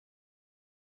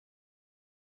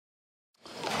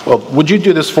Well, would you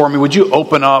do this for me? Would you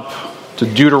open up to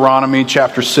Deuteronomy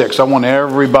chapter 6? I want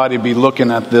everybody to be looking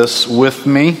at this with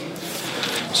me.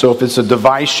 So if it's a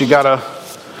device, you got to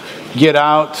get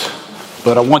out.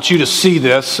 But I want you to see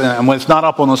this. And when it's not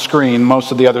up on the screen,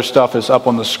 most of the other stuff is up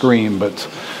on the screen. But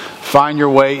find your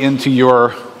way into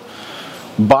your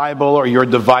Bible or your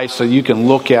device so you can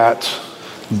look at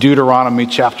Deuteronomy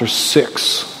chapter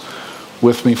 6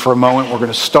 with me for a moment. We're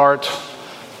going to start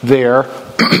there.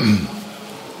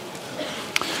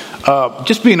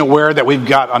 Just being aware that we've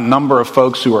got a number of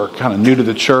folks who are kind of new to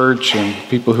the church and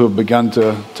people who have begun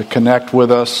to connect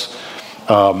with us.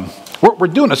 We're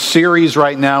doing a series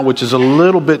right now which is a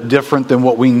little bit different than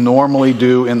what we normally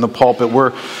do in the pulpit.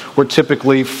 We're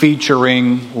typically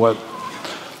featuring what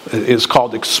is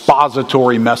called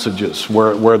expository messages,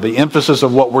 where the emphasis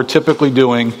of what we're typically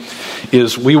doing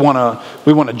is we want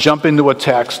to jump into a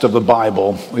text of the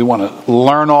Bible. We want to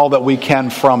learn all that we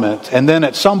can from it, and then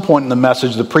at some point in the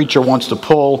message, the preacher wants to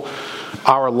pull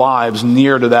our lives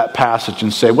near to that passage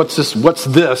and say, what's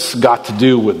this got to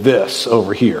do with this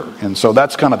over here? And so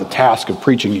that's kind of the task of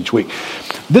preaching each week.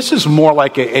 This is more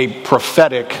like a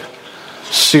prophetic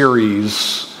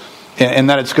series,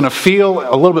 and that it's going to feel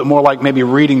a little bit more like maybe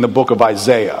reading the book of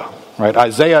Isaiah, right?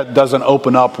 Isaiah doesn't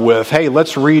open up with, hey,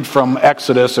 let's read from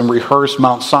Exodus and rehearse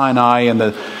Mount Sinai and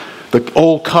the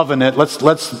old covenant.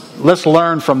 Let's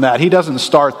learn from that. He doesn't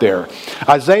start there.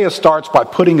 Isaiah starts by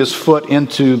putting his foot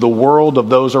into the world of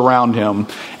those around him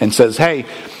and says, hey,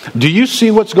 do you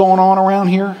see what's going on around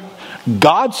here?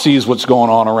 God sees what's going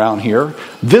on around here.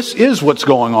 This is what's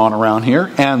going on around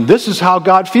here. And this is how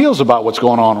God feels about what's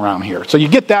going on around here. So you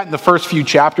get that in the first few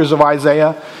chapters of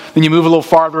Isaiah. Then you move a little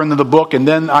farther into the book, and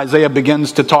then Isaiah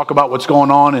begins to talk about what's going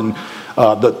on in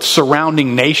the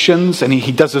surrounding nations. And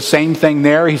he does the same thing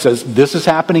there. He says, this is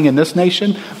happening in this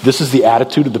nation. This is the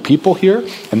attitude of the people here.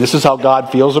 And this is how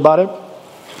God feels about it.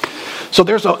 So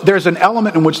there's an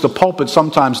element in which the pulpit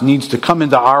sometimes needs to come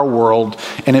into our world,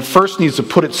 and it first needs to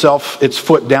put its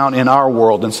foot down in our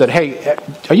world and said, hey,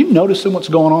 are you noticing what's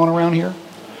going on around here?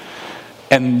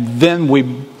 And then we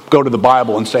go to the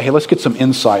Bible and say, hey, let's get some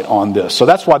insight on this. So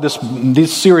that's why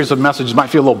these series of messages might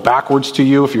feel a little backwards to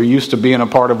you if you're used to being a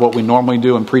part of what we normally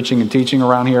do in preaching and teaching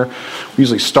around here. We're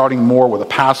usually starting more with a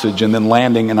passage and then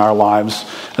landing in our lives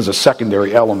as a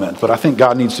secondary element. But I think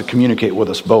God needs to communicate with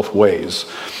us both ways.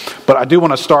 But I do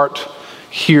want to start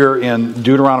here in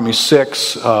Deuteronomy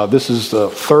 6. This is the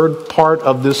third part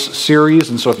of this series.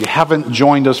 And so if you haven't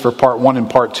joined us for part 1 and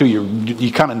part 2,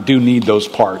 you kind of do need those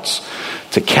parts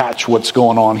to catch what's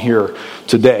going on here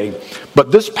today.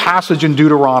 But this passage in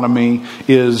Deuteronomy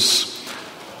is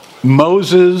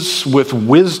Moses with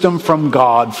wisdom from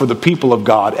God for the people of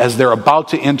God as they're about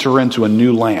to enter into a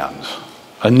new land,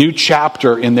 a new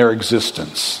chapter in their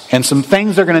existence, and some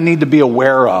things they're going to need to be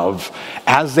aware of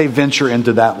as they venture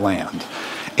into that land.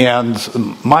 And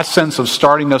my sense of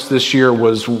starting us this year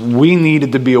was we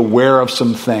needed to be aware of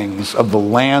some things of the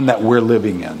land that we're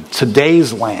living in,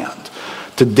 today's land,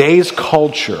 today's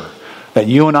culture that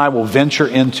you and I will venture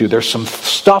into. There's some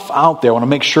stuff out there. I want to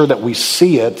make sure that we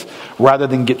see it rather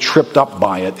than get tripped up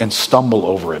by it and stumble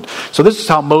over it. So this is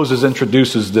how Moses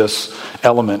introduces this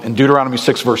element. In Deuteronomy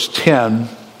 6 verse 10,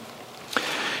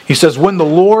 he says, when the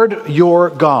Lord your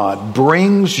God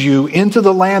brings you into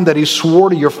the land that he swore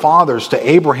to your fathers, to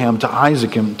Abraham, to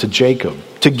Isaac, and to Jacob,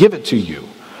 to give it to you,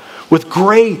 with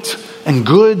great and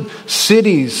good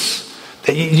cities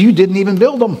that you didn't even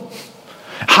build them,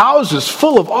 houses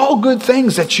full of all good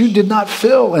things that you did not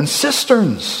fill, and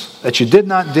cisterns that you did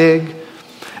not dig,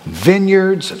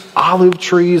 vineyards and olive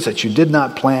trees that you did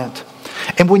not plant.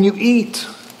 And when you eat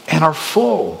and are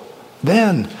full,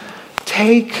 then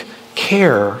take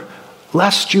care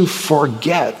lest you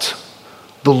forget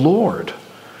the Lord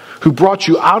who brought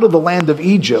you out of the land of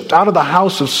Egypt, out of the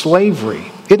house of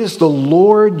slavery. It is the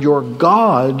Lord your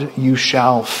God you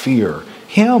shall fear.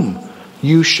 Him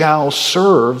you shall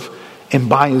serve, and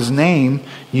by his name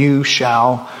you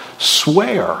shall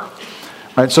swear.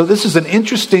 Right? So this is an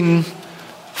interesting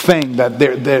thing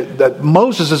that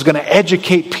Moses is going to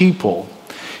educate people.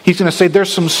 He's going to say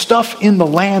there's some stuff in the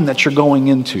land that you're going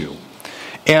into.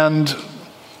 And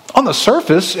on the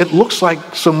surface, it looks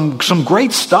like some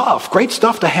great stuff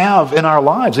to have in our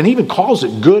lives. And he even calls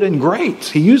it good and great.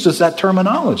 He uses that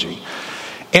terminology.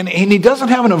 And he doesn't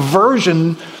have an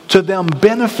aversion to them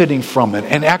benefiting from it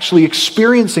and actually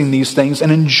experiencing these things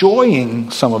and enjoying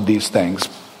some of these things.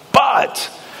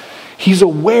 But he's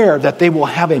aware that they will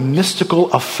have a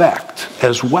mystical effect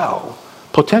as well,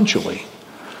 potentially,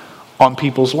 on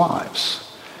people's lives.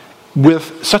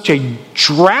 With such a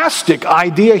drastic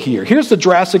idea here. Here's the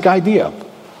drastic idea.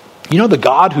 You know the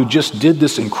God who just did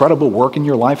this incredible work in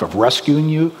your life of rescuing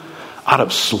you out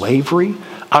of slavery,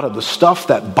 out of the stuff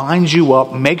that binds you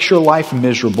up, makes your life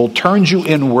miserable, turns you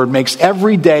inward, makes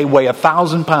every day weigh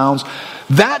 1,000 pounds.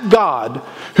 That God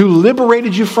who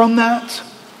liberated you from that,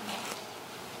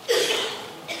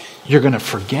 you're going to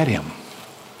forget him.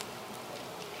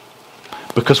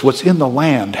 Because what's in the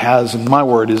land has, and my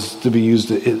word is to be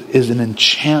used, is an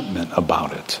enchantment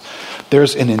about it.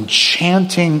 There's an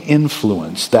enchanting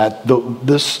influence that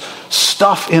this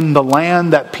stuff in the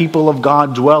land that people of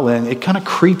God dwell in, it kind of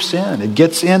creeps in. It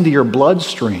gets into your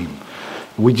bloodstream.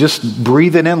 We just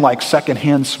breathe it in like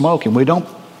secondhand smoke, and we're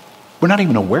not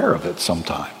even aware of it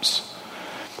sometimes.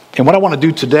 And what I want to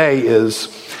do today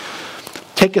is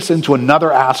take us into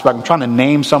another aspect. I'm trying to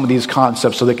name some of these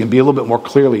concepts so they can be a little bit more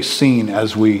clearly seen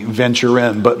as we venture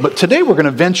in. But today we're going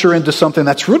to venture into something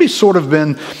that's really sort of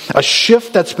been a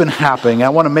shift that's been happening. I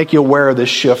want to make you aware of this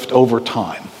shift over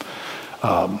time.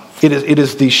 It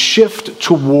is the shift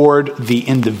toward the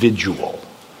individual.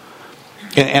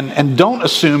 And don't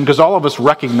assume, because all of us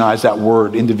recognize that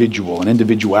word individual and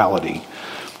individuality.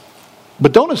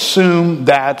 But don't assume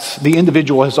that the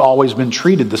individual has always been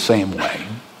treated the same way.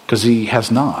 Because he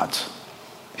has not.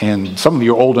 And some of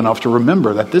you are old enough to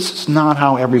remember that this is not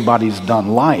how everybody's done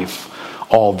life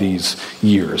all these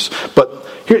years. But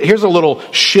here's a little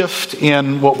shift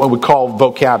in what we call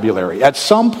vocabulary. At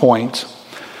some point,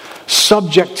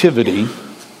 subjectivity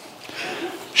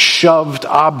shoved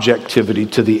objectivity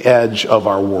to the edge of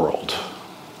our world.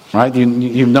 Right?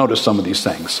 You've noticed some of these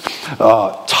things.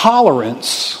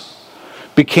 Tolerance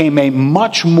became a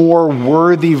much more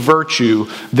worthy virtue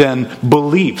than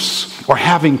beliefs or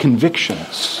having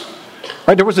convictions.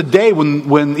 Right? There was a day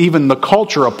when even the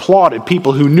culture applauded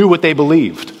people who knew what they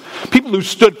believed. People who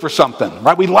stood for something.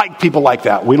 Right? We like people like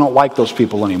that. We don't like those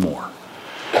people anymore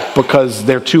because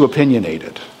they're too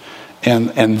opinionated.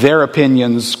 And their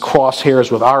opinions cross hairs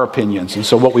with our opinions. And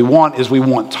so what we want is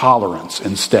tolerance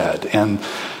instead. And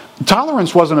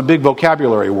tolerance wasn't a big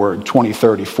vocabulary word 20,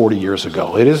 30, 40 years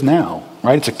ago. It is now,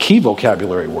 right? It's a key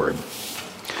vocabulary word.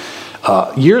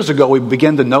 Years ago, we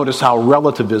began to notice how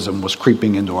relativism was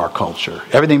creeping into our culture.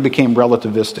 Everything became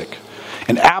relativistic.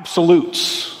 And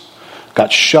absolutes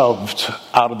got shoved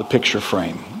out of the picture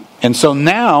frame. And so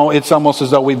now it's almost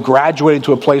as though we've graduated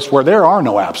to a place where there are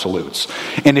no absolutes.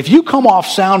 And if you come off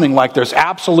sounding like there's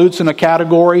absolutes in a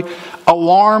category,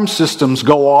 alarm systems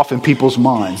go off in people's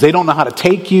minds. They don't know how to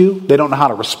take you. They don't know how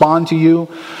to respond to you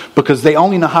because they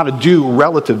only know how to do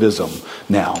relativism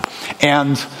now.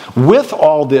 And with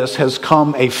all this has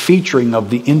come a featuring of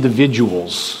the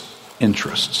individual's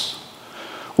interests.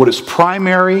 What is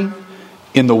primary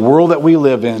in the world that we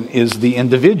live in is the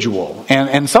individual.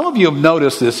 And some of you have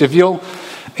noticed this. If you'll,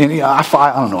 and I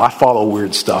don't know, I follow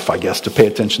weird stuff, I guess, to pay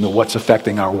attention to what's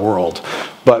affecting our world.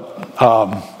 But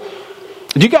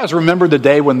do you guys remember the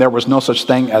day when there was no such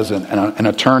thing as an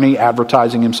attorney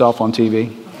advertising himself on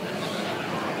TV?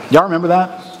 Y'all remember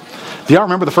that? Do y'all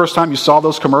remember the first time you saw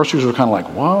those commercials? You were kind of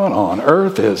like, what on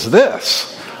earth is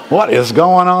this? What is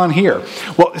going on here?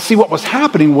 Well, see, what was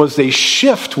happening was a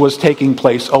shift was taking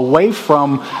place away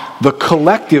from the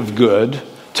collective good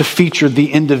to feature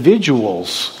the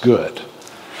individual's good.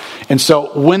 And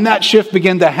so when that shift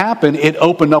began to happen, it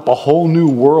opened up a whole new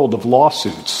world of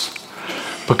lawsuits.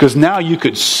 Because now you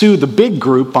could sue the big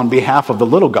group on behalf of the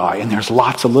little guy, and there's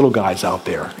lots of little guys out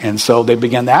there. And so they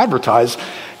began to advertise,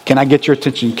 can I get your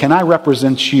attention? Can I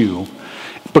represent you?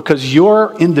 Because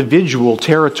your individual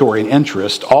territory and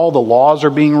interest, all the laws are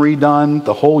being redone,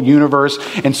 the whole universe.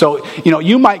 And so,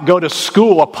 you might go to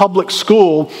school, a public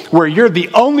school, where you're the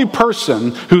only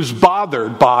person who's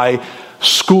bothered by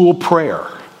school prayer.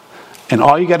 And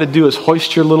all you got to do is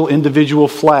hoist your little individual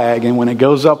flag, and when it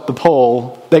goes up the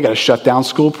pole, they got to shut down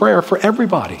school prayer for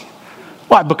everybody.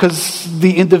 Why? Because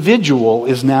the individual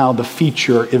is now the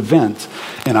feature event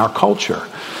in our culture.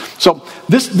 So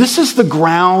this is the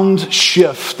ground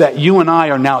shift that you and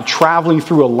I are now traveling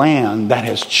through a land that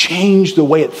has changed the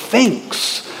way it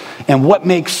thinks and what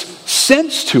makes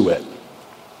sense to it.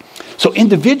 So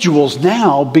individuals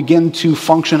now begin to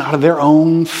function out of their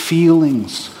own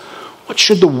feelings. What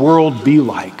should the world be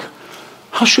like?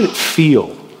 How should it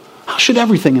feel? How should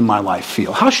everything in my life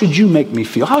feel? How should you make me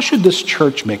feel? How should this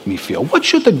church make me feel? What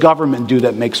should the government do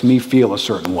that makes me feel a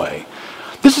certain way?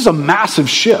 This is a massive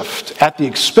shift. At the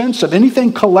expense of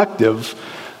anything collective,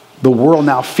 the world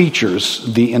now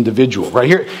features the individual. Right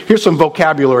here, here's some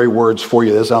vocabulary words for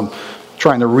you as I'm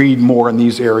trying to read more in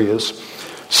these areas.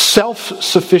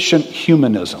 Self-sufficient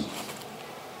humanism.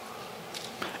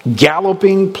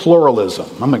 Galloping pluralism.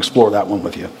 I'm going to explore that one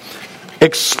with you.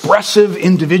 expressive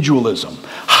individualism,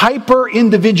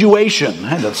 hyper-individuation. I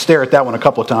had to stare at that one a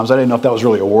couple of times. I didn't know if that was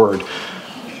really a word.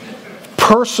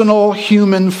 Personal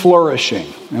human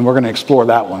flourishing. And we're going to explore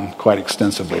that one quite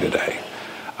extensively today.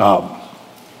 Now,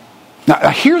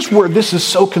 here's where this is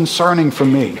so concerning for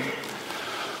me.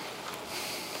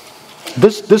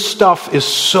 This stuff is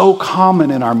so common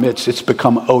in our midst, it's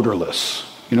become odorless.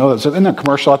 You know, isn't there a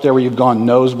commercial out there where you've gone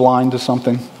nose blind to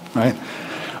something, right?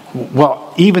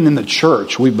 Well, even in the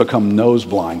church, we've become nose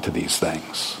blind to these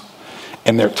things.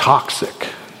 And they're toxic.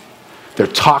 They're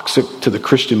toxic to the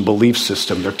Christian belief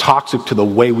system. They're toxic to the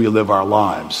way we live our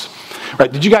lives.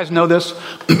 Right? Did you guys know this?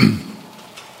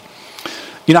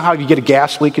 You know how you get a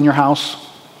gas leak in your house?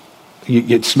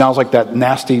 It smells like that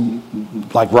nasty,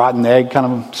 like rotten egg kind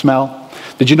of smell.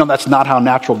 Did you know that's not how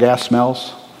natural gas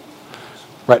smells?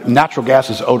 Right? Natural gas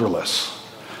is odorless.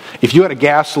 If you had a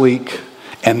gas leak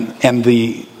and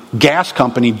the gas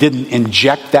company didn't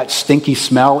inject that stinky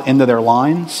smell into their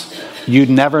lines, you'd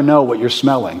never know what you're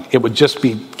smelling. It would just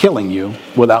be killing you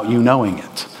without you knowing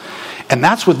it. And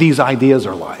that's what these ideas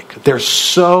are like. They're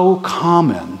so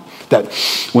common that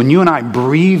when you and I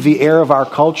breathe the air of our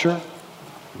culture,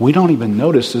 we don't even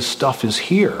notice this stuff is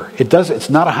here. It's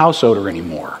not a house odor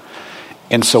anymore.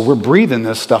 And so we're breathing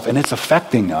this stuff and it's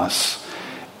affecting us.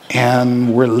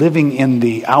 And we're living in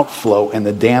the outflow and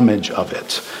the damage of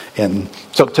it. And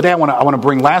so today I want to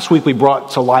bring, last week we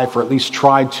brought to life, or at least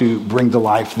tried to bring to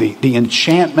life, the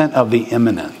enchantment of the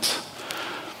imminent.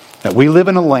 That we live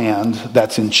in a land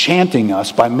that's enchanting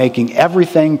us by making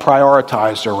everything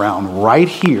prioritized around right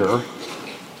here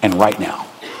and right now.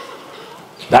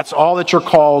 That's all that you're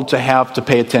called to have to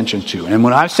pay attention to. And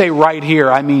when I say right here,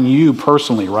 I mean you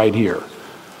personally right here.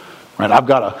 Right? I've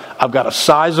got a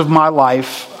size of my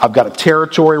life. I've got a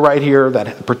territory right here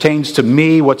that pertains to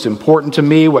me, what's important to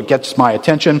me, what gets my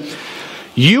attention.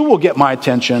 You will get my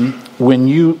attention when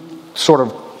you sort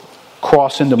of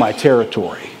cross into my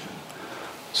territory.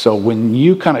 So when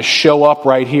you kind of show up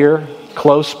right here,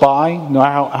 close by, you know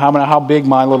how big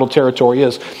my little territory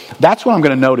is, that's when I'm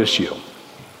going to notice you.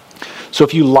 So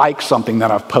if you like something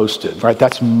that I've posted, right,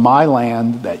 that's my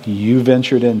land that you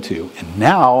ventured into. And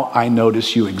now I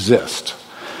notice you exist.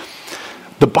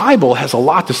 The Bible has a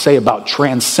lot to say about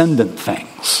transcendent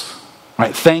things,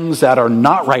 right? Things that are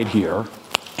not right here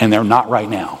and they're not right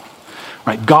now,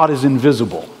 right? God is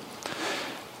invisible.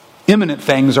 Imminent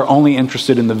things are only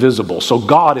interested in the visible. So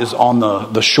God is on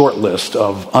the short list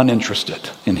of uninterested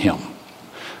in him.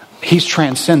 He's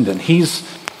transcendent.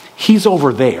 He's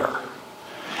over there.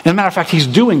 And as a matter of fact, he's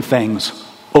doing things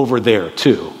over there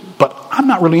too. But I'm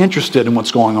not really interested in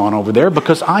what's going on over there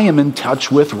because I am in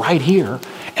touch with right here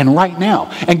and right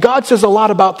now. And God says a lot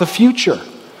about the future,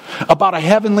 about a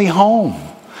heavenly home,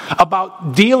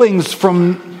 about dealings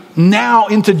from now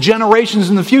into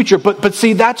generations in the future. But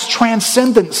see, that's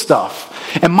transcendent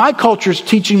stuff. And my culture's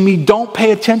teaching me don't pay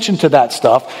attention to that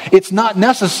stuff. It's not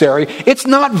necessary. It's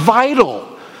not vital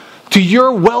to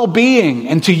your well-being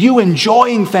and to you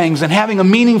enjoying things and having a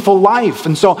meaningful life.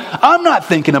 And so I'm not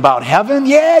thinking about heaven.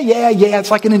 Yeah. It's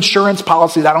like an insurance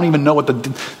policy that I don't even know what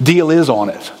the deal is on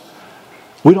it.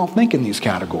 We don't think in these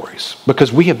categories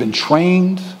because we have been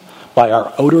trained by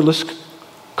our odorless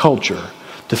culture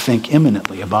to think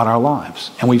imminently about our lives.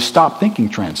 And we've stopped thinking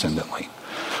transcendently.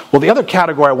 Well, the other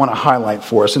category I want to highlight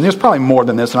for us, and there's probably more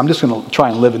than this, and I'm just going to try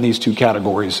and live in these two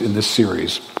categories in this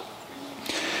series,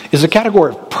 is a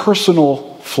category of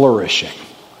personal flourishing.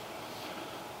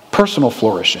 Personal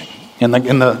flourishing. And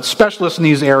the specialists in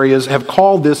these areas have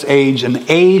called this age an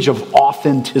age of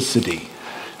authenticity.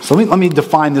 So let me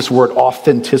define this word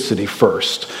authenticity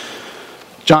first.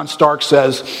 John Stark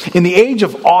says, in the age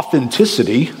of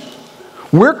authenticity,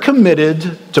 we're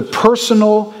committed to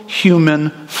personal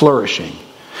human flourishing.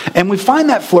 And we find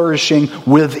that flourishing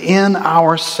within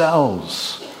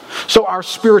ourselves. So our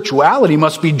spirituality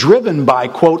must be driven by,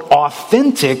 quote,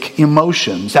 authentic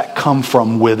emotions that come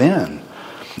from within.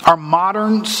 Our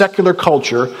modern secular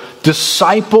culture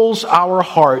disciples our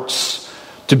hearts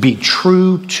to be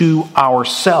true to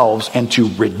ourselves and to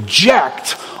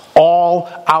reject all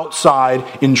outside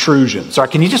intrusions. All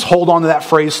right, can you just hold on to that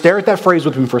phrase? Stare at that phrase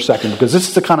with me for a second, because this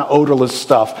is the kind of odorless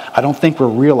stuff. I don't think we're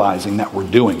realizing that we're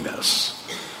doing this.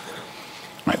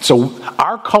 All right, so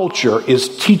our culture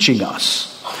is teaching us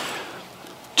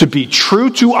to be true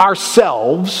to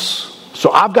ourselves.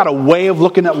 So I've got a way of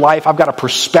looking at life. I've got a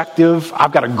perspective.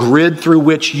 I've got a grid through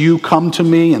which you come to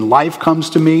me and life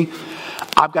comes to me.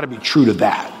 I've got to be true to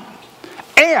that.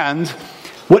 And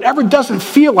whatever doesn't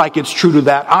feel like it's true to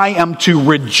that, I am to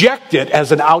reject it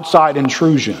as an outside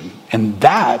intrusion. And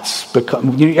that's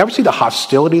become, you ever see the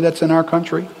hostility that's in our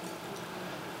country?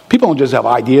 People don't just have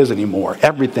ideas anymore.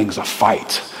 Everything's a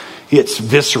fight. It's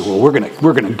visceral. We're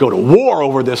gonna go to war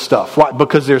over this stuff. Why?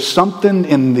 Because there's something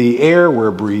in the air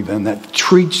we're breathing that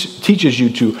teaches you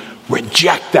to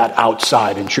reject that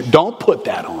outside intrusion. Don't put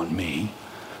that on me.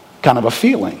 Kind of a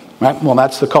feeling, right? Well,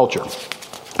 that's the culture.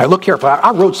 I look carefully.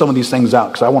 I wrote some of these things out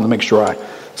because I want to make sure I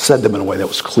said them in a way that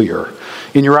was clear.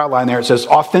 In your outline there, it says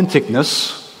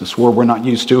authenticness, this word we're not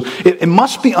used to. It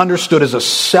must be understood as a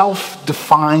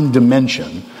self-defined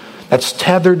dimension that's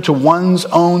tethered to one's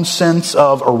own sense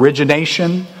of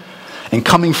origination and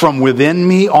coming from within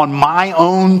me on my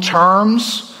own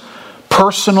terms.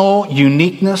 Personal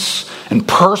uniqueness and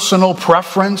personal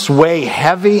preference weigh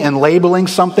heavy in labeling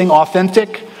something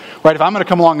authentic. Right? If I'm going to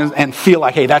come along and feel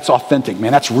like, hey, that's authentic,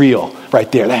 man, that's real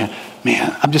right there.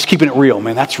 Man, I'm just keeping it real,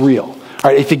 man, that's real. All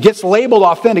right, if it gets labeled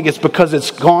authentic, it's because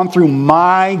it's gone through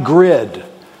my grid.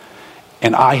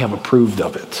 And I have approved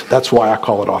of it. That's why I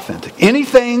call it authentic.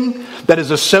 Anything that is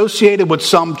associated with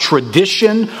some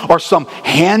tradition or some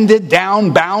handed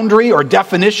down boundary or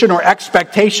definition or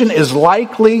expectation is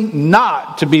likely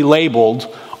not to be labeled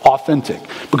authentic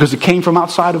because it came from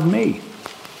outside of me.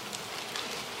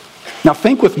 Now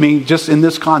think with me just in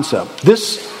this concept.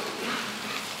 This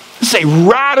is a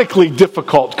radically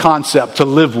difficult concept to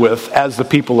live with as the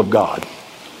people of God.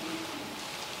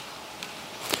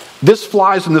 This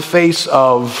flies in the face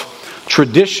of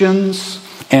traditions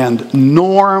and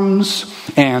norms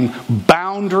and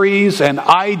boundaries and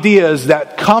ideas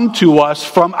that come to us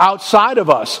from outside of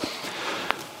us,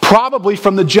 probably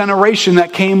from the generation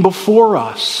that came before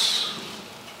us.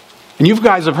 And you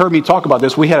guys have heard me talk about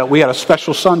this. We had a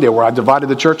special Sunday where I divided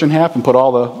the church in half and put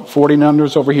all the 40 and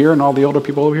unders over here and all the older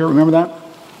people over here. Remember that?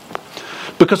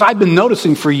 Because I've been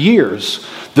noticing for years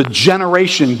the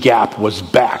generation gap was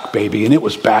back, baby, and it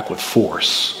was back with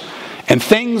force. And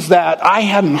things that I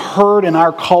hadn't heard in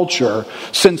our culture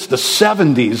since the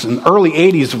 70s and early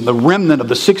 80s, the remnant of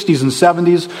the 60s and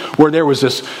 70s, where there was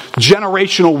this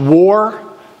generational war,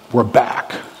 were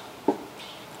back.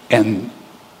 And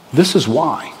this is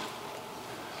why.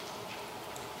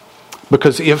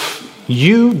 Because if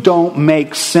you don't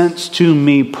make sense to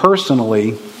me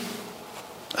personally,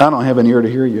 I don't have an ear to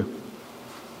hear you.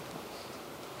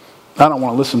 I don't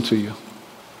want to listen to you.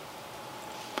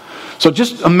 So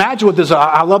just imagine what this,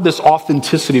 I love this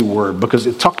authenticity word because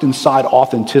it tucked inside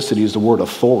authenticity is the word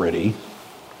authority.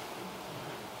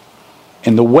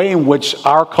 And the way in which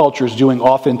our culture is doing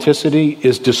authenticity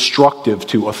is destructive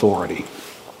to authority.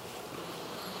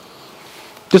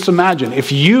 Just imagine,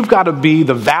 if you've got to be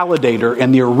the validator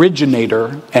and the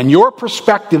originator, and your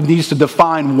perspective needs to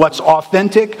define what's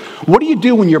authentic, what do you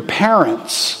do when your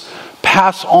parents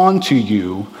pass on to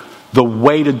you the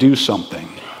way to do something?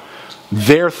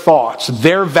 Their thoughts,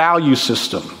 their value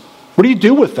system. What do you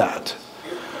do with that?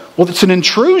 Well, it's an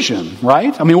intrusion,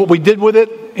 right? I mean, what we did with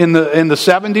it in the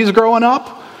 70s growing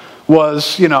up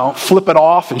was, flip it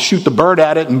off and shoot the bird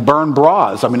at it and burn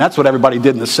bras. I mean, that's what everybody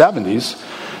did in the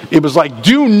 70s. It was like,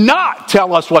 do not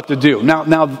tell us what to do.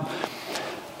 Now,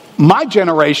 my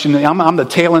generation, I'm the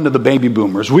tail end of the baby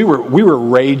boomers. We were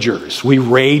ragers. We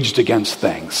raged against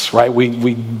things, right?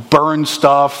 We burned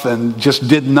stuff and just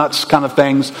did nuts kind of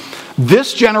things.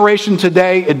 This generation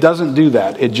today, it doesn't do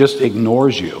that. It just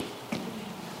ignores you.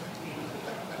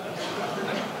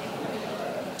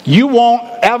 You won't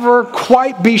ever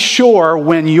quite be sure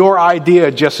when your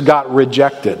idea just got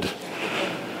rejected.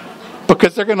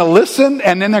 Because they're going to listen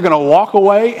and then they're going to walk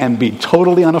away and be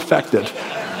totally unaffected.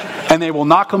 And they will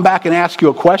not come back and ask you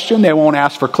a question. They won't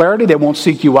ask for clarity. They won't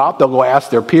seek you out. They'll go ask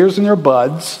their peers and their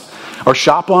buds or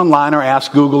shop online or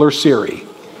ask Google or Siri.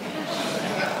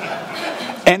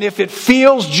 And if it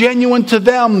feels genuine to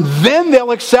them, then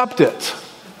they'll accept it.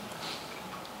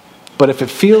 But if it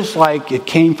feels like it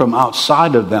came from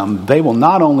outside of them, they will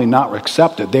not only not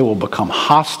accept it, they will become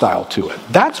hostile to it.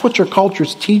 That's what your culture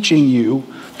is teaching you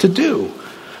to do.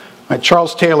 Right,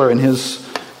 Charles Taylor, in his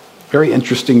very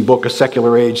interesting book, A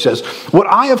Secular Age, says, what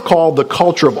I have called the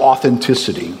culture of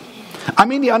authenticity, I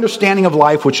mean the understanding of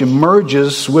life which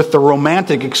emerges with the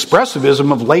romantic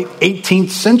expressivism of late 18th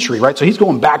century, right? So he's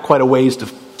going back quite a ways to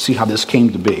see how this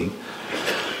came to be.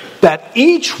 That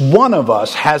each one of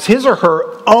us has his or her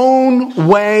own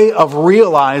way of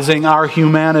realizing our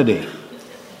humanity.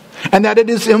 And that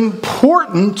it is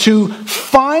important to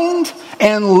find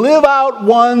and live out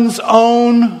one's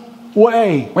own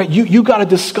way. Right? You got to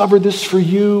discover this for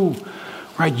you.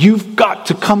 Right? You've got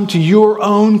to come to your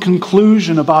own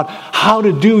conclusion about how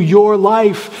to do your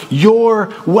life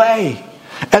your way.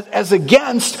 As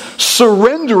against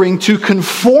surrendering to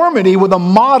conformity with a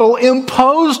model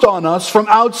imposed on us from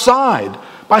outside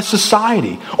by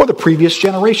society or the previous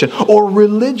generation or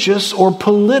religious or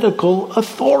political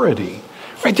authority.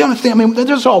 Right? The other thing, I mean,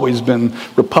 there's always been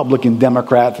Republican,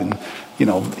 Democrat, and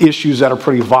issues that are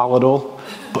pretty volatile.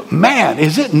 But man,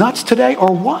 is it nuts today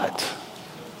or what?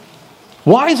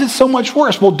 Why is it so much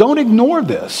worse? Well, don't ignore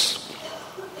this.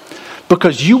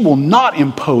 Because you will not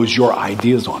impose your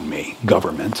ideas on me,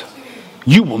 government.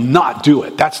 You will not do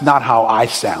it. That's not how I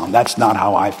sound. That's not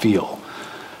how I feel.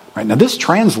 Right? Now, this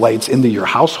translates into your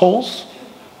households,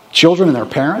 children and their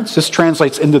parents. This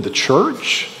translates into the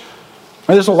church.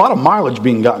 Right? There's a lot of mileage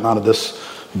being gotten out of this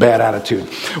bad attitude.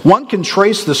 One can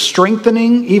trace the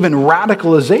strengthening, even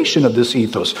radicalization of this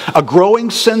ethos. A growing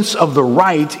sense of the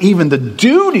right, even the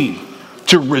duty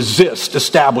to resist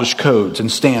established codes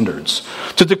and standards,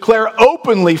 to declare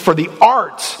openly for the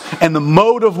art and the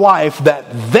mode of life that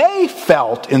they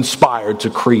felt inspired to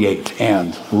create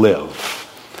and live.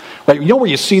 Right? You know where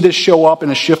you see this show up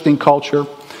in a shifting culture?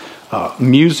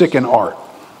 Music and art.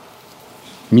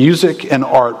 Music and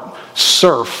art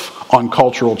surf on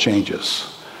cultural changes.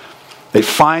 They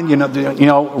find,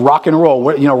 rock and roll.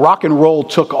 Rock and roll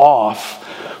took off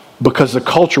because the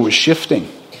culture was shifting.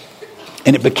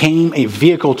 And it became a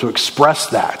vehicle to express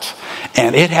that.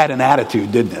 And it had an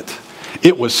attitude, didn't it?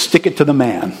 It was stick it to the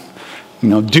man.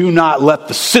 Do not let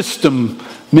the system,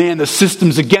 the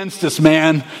system's against us,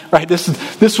 man. Right?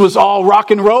 This was all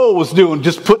rock and roll was doing,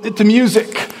 just putting it to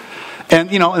music. And,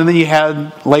 and then you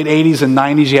had late 80s and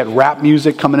 90s, you had rap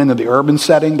music coming into the urban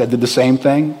setting that did the same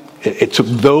thing. It took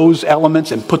those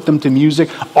elements and put them to music.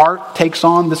 Art takes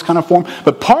on this kind of form.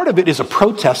 But part of it is a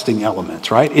protesting element,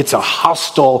 right? It's a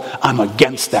hostile, I'm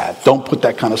against that. Don't put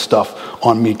that kind of stuff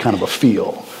on me kind of a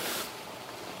feel.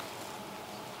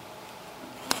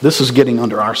 This is getting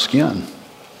under our skin.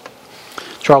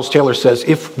 Charles Taylor says,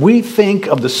 if we think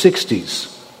of the 60s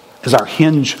as our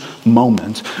hinge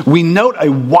moment, we note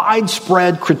a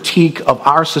widespread critique of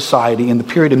our society in the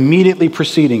period immediately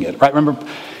preceding it. Right? Remember,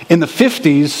 in the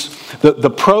 50s, the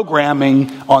programming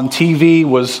on TV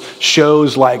was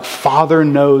shows like Father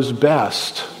Knows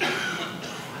Best.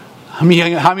 How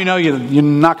many know you're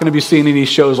not going to be seeing any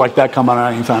shows like that come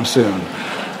out anytime soon?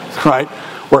 Right?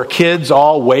 Where kids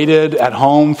all waited at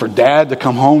home for dad to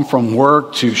come home from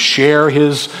work to share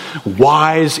his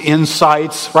wise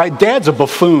insights. Right? Dad's a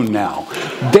buffoon now.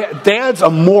 Dad's a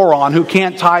moron who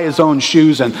can't tie his own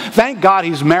shoes. And thank God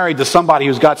he's married to somebody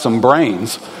who's got some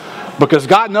brains. Because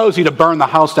God knows he'd have burned the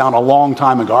house down a long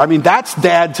time ago. I mean, that's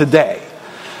dad today.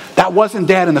 That wasn't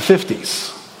dad in the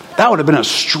 50s. That would have been a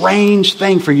strange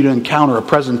thing for you to encounter a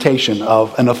presentation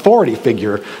of an authority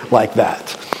figure like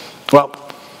that. Well,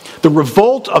 the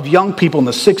revolt of young people in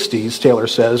the 60s, Taylor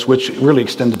says, which really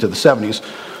extended to the 70s,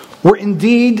 were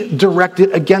indeed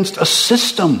directed against a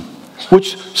system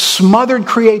which smothered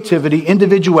creativity,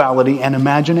 individuality, and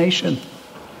imagination.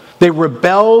 They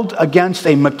rebelled against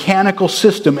a mechanical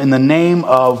system in the name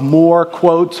of more,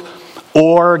 quote,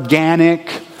 organic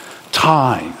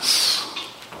ties.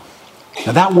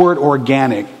 Now that word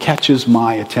organic catches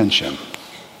my attention.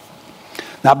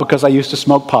 Not because I used to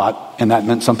smoke pot, and that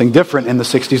meant something different in the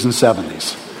 60s and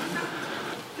 70s.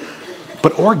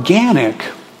 But organic,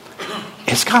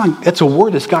 it's a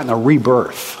word that's gotten a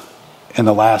rebirth in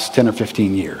the last 10 or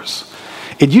 15 years.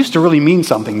 It used to really mean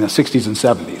something in the 60s and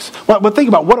 70s. But think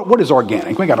about what is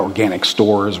organic. We got organic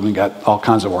stores. We got all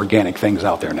kinds of organic things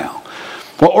out there now.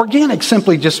 Well, organic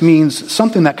simply just means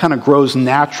something that kind of grows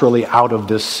naturally out of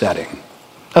this setting.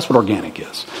 That's what organic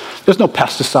is. There's no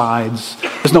pesticides.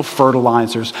 There's no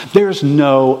fertilizers. There's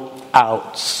no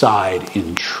outside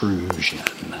intrusion.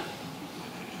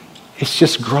 It's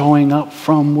just growing up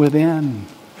from within.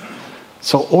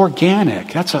 So organic,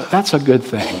 that's a good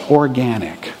thing.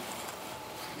 Organic.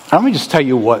 Let me just tell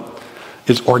you what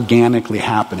is organically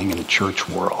happening in the church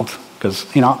world. Because,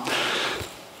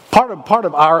 part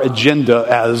of our agenda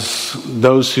as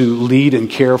those who lead and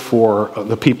care for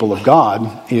the people of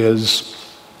God is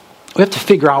we have to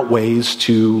figure out ways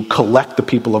to collect the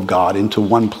people of God into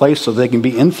one place so they can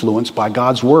be influenced by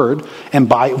God's word and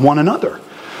by one another.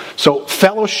 So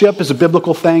fellowship is a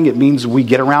biblical thing. It means we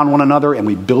get around one another and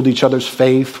we build each other's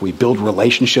faith. We build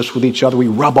relationships with each other. We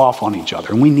rub off on each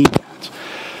other, and we need that.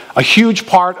 A huge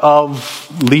part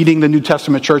of leading the New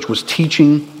Testament church was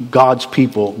teaching God's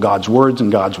people God's words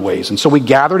and God's ways. And so we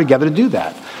gather together to do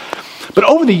that. But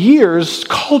over the years,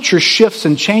 culture shifts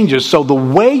and changes, so the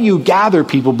way you gather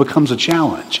people becomes a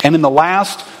challenge. And in the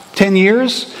last 10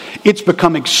 years, it's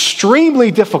become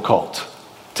extremely difficult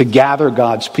to gather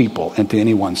God's people into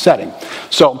any one setting.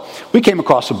 So we came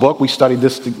across a book. We studied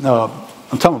this.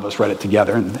 Some of us read it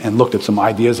together and looked at some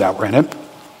ideas that were in it.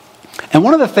 And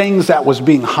one of the things that was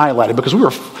being highlighted, because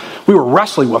we were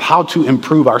wrestling with how to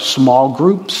improve our small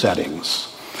group settings.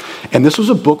 And this was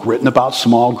a book written about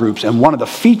small groups, and one of the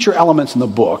feature elements in the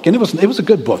book, and it was a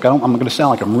good book. I'm going to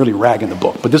sound like I'm really ragging the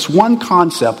book, but this one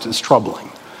concept is troubling.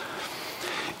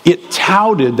 It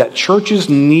touted that churches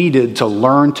needed to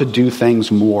learn to do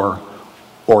things more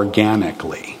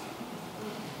organically.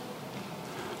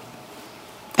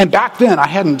 And back then, I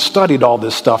hadn't studied all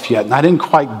this stuff yet, and I didn't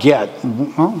quite get,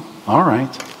 well, all right.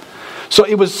 So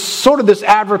it was sort of this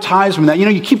advertisement that,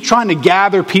 you keep trying to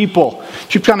gather people. You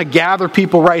keep trying to gather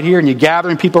people right here, and you're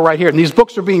gathering people right here. And these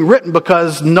books are being written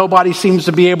because nobody seems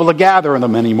to be able to gather in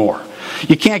them anymore.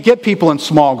 You can't get people in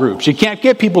small groups. You can't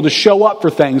get people to show up for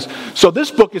things. So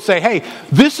this book is saying, hey,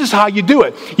 this is how you do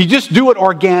it. You just do it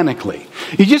organically.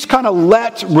 You just kind of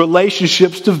let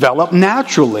relationships develop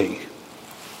naturally.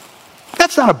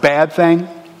 That's not a bad thing,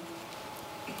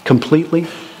 completely.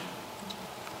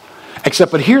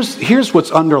 But here's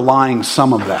what's underlying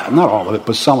some of that. Not all of it,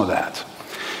 but some of that.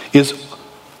 Is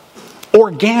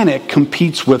organic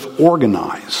competes with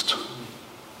organized.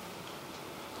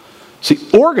 See,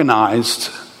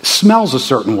 organized smells a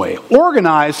certain way.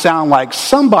 Organized sound like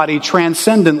somebody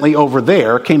transcendently over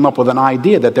there came up with an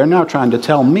idea that they're now trying to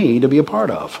tell me to be a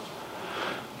part of.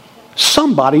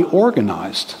 Somebody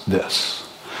organized this.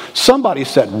 Somebody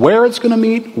said where it's going to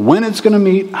meet, when it's going to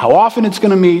meet, how often it's going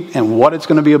to meet, and what it's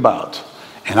going to be about.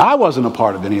 And I wasn't a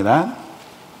part of any of that.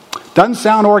 Doesn't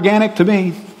sound organic to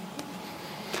me.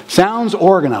 Sounds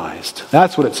organized.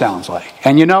 That's what it sounds like.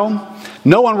 And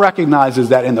no one recognizes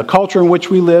that in the culture in which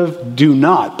we live. Do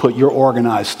not put your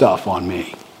organized stuff on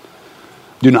me.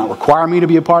 Do not require me to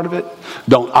be a part of it.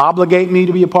 Don't obligate me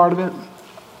to be a part of it.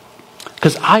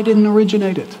 Because I didn't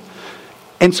originate it.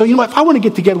 And so, if I want to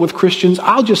get together with Christians,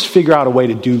 I'll just figure out a way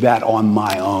to do that on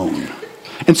my own.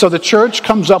 And so the church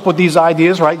comes up with these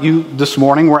ideas, right? You, this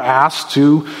morning, were asked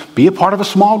to be a part of a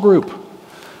small group,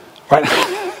 right?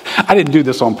 I didn't do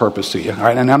this on purpose to you, all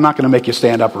right? And I'm not going to make you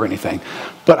stand up or anything.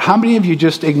 But how many of you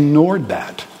just ignored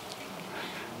that?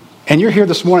 And you're here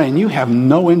this morning and you have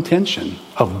no intention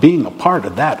of being a part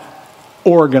of that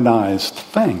organized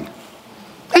thing.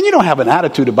 And you don't have an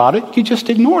attitude about it. You just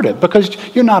ignored it because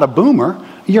you're not a boomer.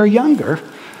 You're younger.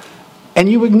 And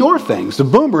you ignore things. The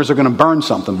boomers are going to burn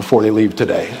something before they leave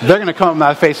today. They're going to come in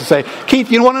my face and say,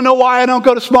 Keith, you want to know why I don't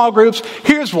go to small groups?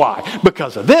 Here's why.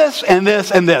 Because of this and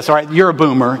this and this. All right, you're a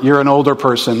boomer. You're an older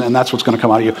person, and that's what's going to come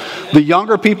out of you. The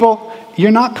younger people,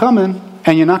 you're not coming,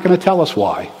 and you're not going to tell us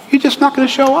why. You're just not going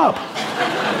to show up.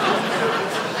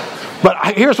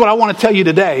 But here's what I want to tell you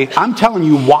today. I'm telling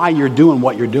you why you're doing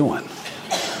what you're doing.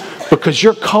 Because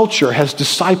your culture has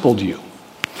discipled you.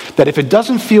 That if it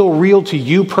doesn't feel real to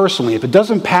you personally, if it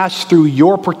doesn't pass through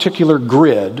your particular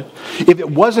grid, if it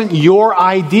wasn't your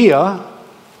idea,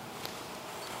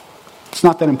 it's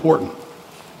not that important.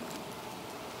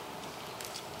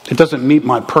 It doesn't meet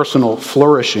my personal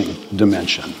flourishing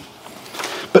dimension.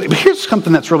 But here's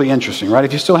something that's really interesting, right?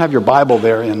 If you still have your Bible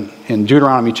there in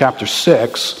Deuteronomy chapter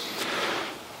 6,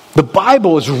 the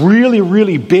Bible is really,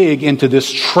 really big into this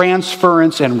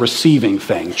transference and receiving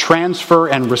thing. Transfer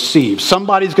and receive.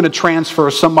 Somebody's going to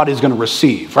transfer, somebody's going to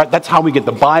receive, right? That's how we get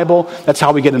the Bible. That's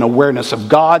how we get an awareness of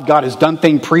God. God has done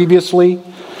things previously.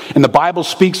 And the Bible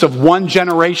speaks of one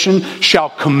generation shall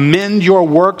commend your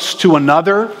works to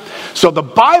another. So the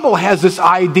Bible has this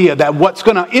idea that what's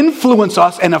going to influence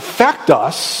us and affect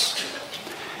us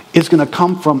is going to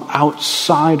come from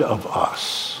outside of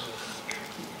us.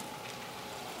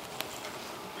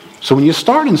 So when you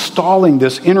start installing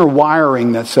this inner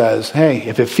wiring that says, hey,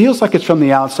 if it feels like it's from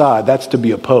the outside, that's to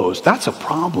be opposed, that's a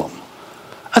problem.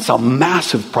 That's a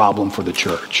massive problem for the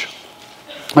church.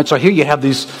 Right, so here you have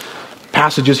these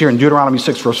passages here in Deuteronomy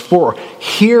 6, verse 4.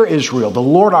 Hear, Israel, the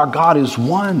Lord our God is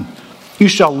one. You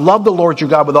shall love the Lord your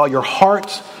God with all your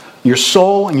heart, your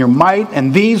soul, and your might.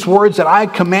 And these words that I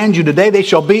command you today, they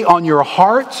shall be on your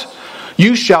heart.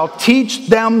 You shall teach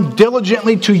them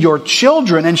diligently to your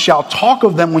children and shall talk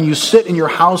of them when you sit in your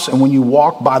house and when you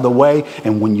walk by the way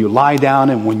and when you lie down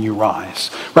and when you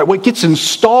rise. Right? What gets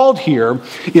installed here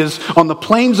is on the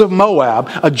plains of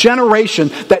Moab, a generation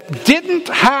that didn't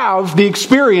have the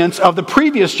experience of the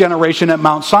previous generation at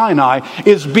Mount Sinai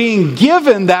is being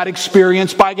given that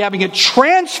experience by having it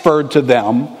transferred to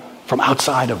them from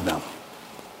outside of them.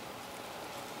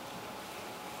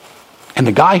 And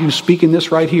the guy who's speaking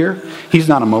this right here, he's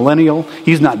not a millennial,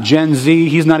 he's not Gen Z,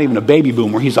 he's not even a baby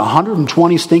boomer. He's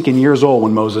 120 stinking years old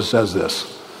when Moses says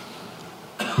this.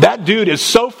 That dude is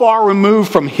so far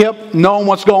removed from hip, knowing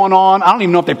what's going on. I don't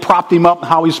even know if they propped him up and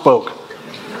how he spoke.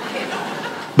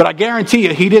 But I guarantee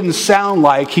you, he didn't sound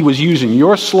like he was using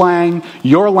your slang,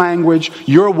 your language,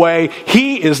 your way.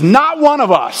 He is not one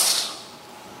of us.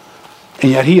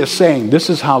 And yet he is saying this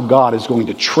is how God is going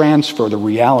to transfer the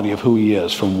reality of who he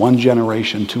is from one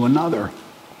generation to another.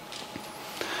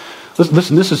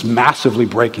 Listen, this is massively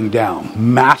breaking down.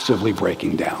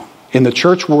 In the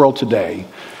church world today,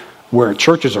 where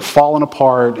churches are falling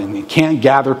apart and you can't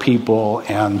gather people,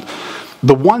 and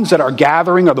the ones that are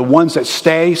gathering are the ones that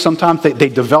stay. Sometimes they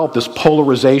develop this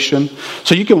polarization.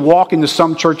 So you can walk into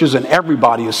some churches and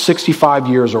everybody is 65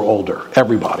 years or older.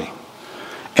 Everybody.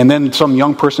 And then some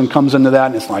young person comes into that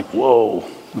and it's like, whoa,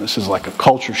 this is like a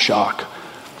culture shock.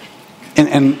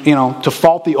 And to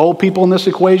fault the old people in this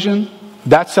equation,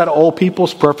 that set of old people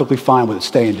is perfectly fine with it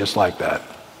staying just like that.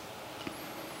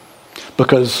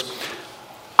 Because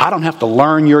I don't have to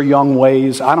learn your young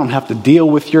ways. I don't have to deal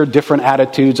with your different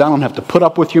attitudes. I don't have to put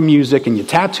up with your music and your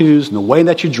tattoos and the way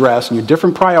that you dress and your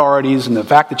different priorities and the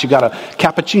fact that you got a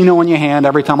cappuccino in your hand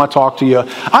every time I talk to you.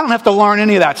 I don't have to learn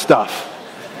any of that stuff.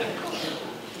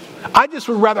 I just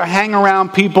would rather hang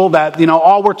around people that,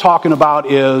 all we're talking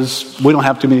about is we don't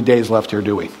have too many days left here,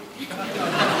 do we?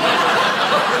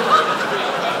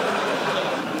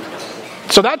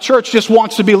 So that church just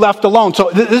wants to be left alone. So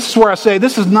this is where I say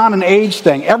this is not an age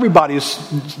thing. Everybody's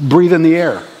breathing the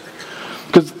air.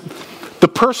 Because the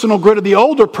personal grid of the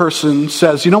older person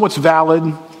says, you know what's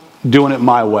valid? Doing it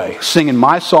my way. Singing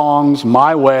my songs,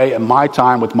 my way, and my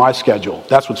time with my schedule.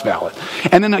 That's what's valid.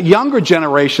 And then a younger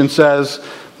generation says,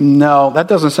 no, that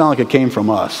doesn't sound like it came from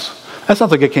us. That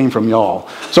sounds like it came from y'all.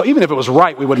 So even if it was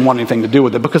right, we wouldn't want anything to do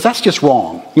with it because that's just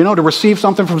wrong. To receive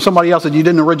something from somebody else that you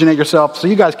didn't originate yourself. So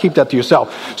you guys keep that to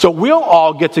yourself. So we'll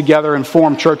all get together and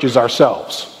form churches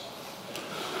ourselves.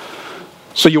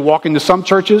 So you walk into some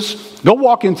churches, go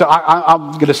walk into,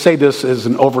 I'm going to say this as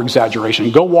an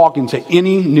over-exaggeration, go walk into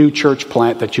any new church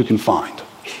plant that you can find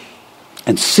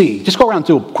and see. Just go around and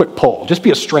do a quick poll. Just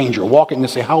be a stranger. Walk in and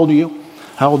say, how old are you?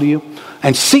 How old are you?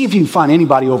 And see if you can find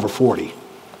anybody over 40.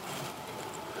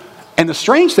 And the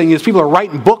strange thing is people are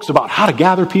writing books about how to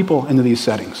gather people into these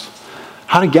settings.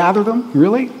 How to gather them?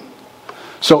 Really?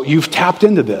 So you've tapped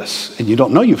into this, and you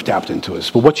don't know you've tapped into this,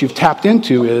 but what you've tapped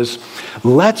into is,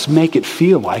 let's make it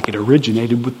feel like it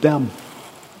originated with them.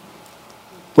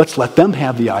 Let's let them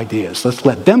have the ideas. Let's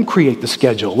let them create the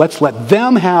schedule. Let's let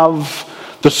them have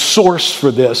the source for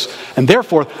this, and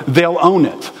therefore they'll own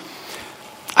it.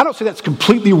 I don't say that's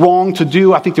completely wrong to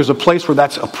do. I think there's a place where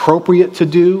that's appropriate to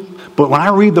do. But when I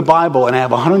read the Bible and I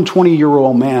have a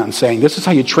 120-year-old man saying this is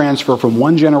how you transfer from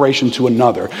one generation to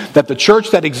another, that the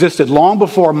church that existed long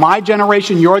before my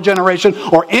generation, your generation,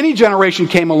 or any generation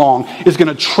came along is going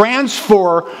to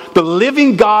transfer the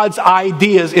living God's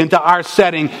ideas into our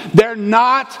setting, they're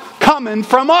not coming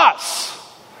from us.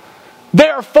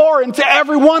 They're foreign to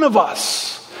every one of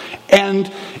us.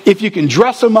 And if you can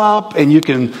dress them up and you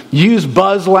can use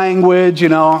buzz language,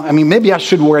 maybe I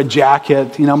should wear a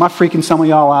jacket. Am I freaking some of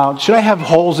y'all out? Should I have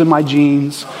holes in my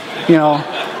jeans?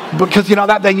 Because,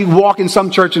 that you walk in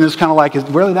some church and it's kind of like,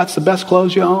 really, that's the best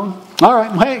clothes you own? All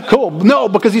right, hey, cool. No,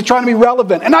 because he's trying to be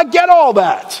relevant. And I get all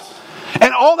that.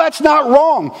 And all that's not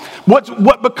wrong.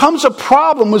 What becomes a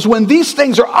problem is when these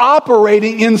things are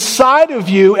operating inside of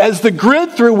you as the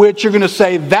grid through which you're going to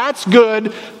say, that's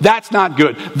good, that's not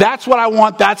good. That's what I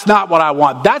want, that's not what I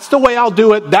want. That's the way I'll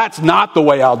do it, that's not the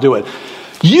way I'll do it.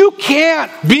 You can't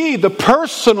be the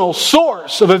personal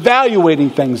source of evaluating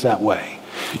things that way.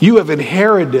 You have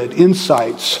inherited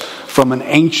insights from an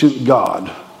ancient God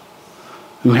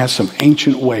who has some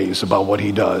ancient ways about what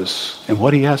he does and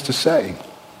what he has to say.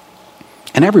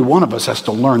 And every one of us has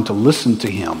to learn to listen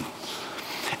to him.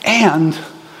 And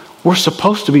we're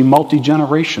supposed to be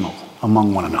multi-generational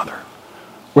among one another.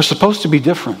 We're supposed to be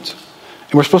different.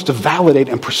 And we're supposed to validate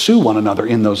and pursue one another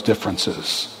in those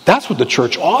differences. That's what the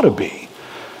church ought to be.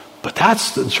 But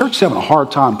the church is having a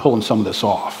hard time pulling some of this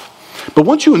off. But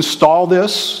once you install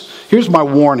this, here's my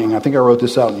warning. I think I wrote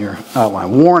this out in your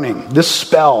outline. Warning, this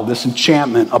spell, this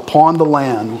enchantment upon the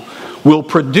land will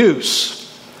produce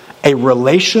a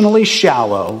relationally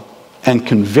shallow and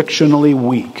convictionally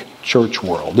weak church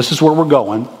world. This is where we're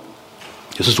going.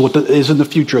 This is what is in the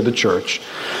future of the church.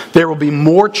 There will be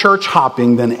more church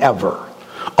hopping than ever,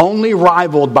 only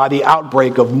rivaled by the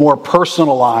outbreak of more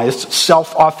personalized,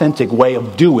 self-authentic way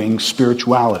of doing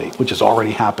spirituality, which is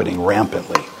already happening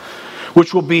rampantly,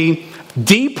 which will be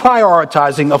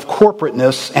deprioritizing of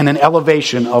corporateness and an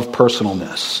elevation of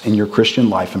personalness in your Christian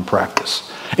life and practice,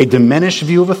 a diminished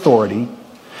view of authority,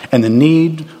 and the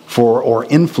need for or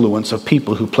influence of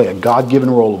people who play a God-given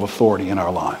role of authority in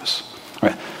our lives. All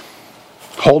right.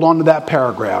 Hold on to that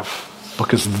paragraph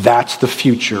because that's the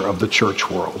future of the church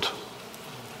world.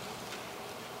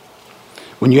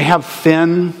 When you have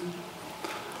thin,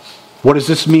 what does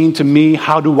this mean to me?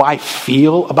 How do I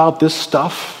feel about this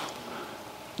stuff?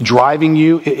 Driving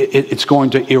you, it's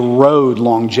going to erode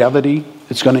longevity.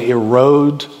 It's going to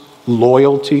erode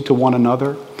loyalty to one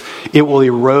another. It will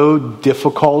erode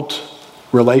difficult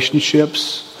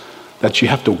relationships that you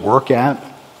have to work at,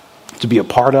 to be a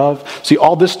part of. See,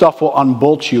 all this stuff will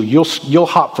unbolt you. You'll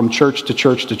hop from church to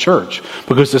church to church,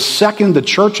 because the second the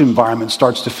church environment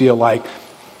starts to feel like,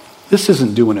 this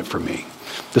isn't doing it for me.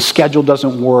 The schedule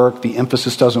doesn't work. The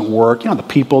emphasis doesn't work. The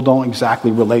people don't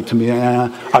exactly relate to me.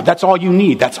 That's all you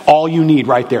need. That's all you need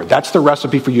right there. That's the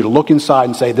recipe for you to look inside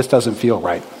and say, this doesn't feel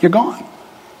right. You're gone.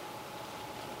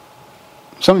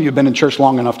 Some of you have been in church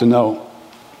long enough to know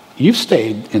you've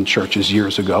stayed in churches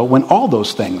years ago when all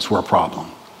those things were a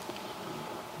problem,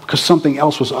 because something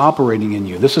else was operating in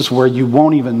you. This is where you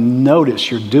won't even notice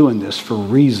you're doing this for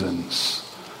reasons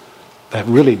that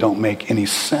really don't make any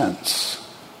sense.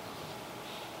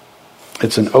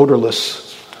 It's an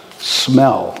odorless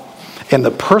smell. And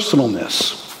the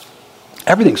personalness,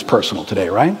 everything's personal today,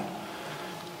 right?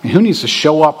 Who needs to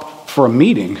show up for a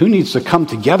meeting? Who needs to come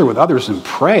together with others and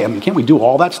pray? Can't we do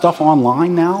all that stuff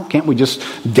online now? Can't we just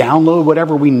download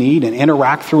whatever we need and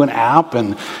interact through an app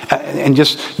and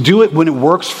just do it when it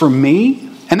works for me?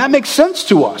 And that makes sense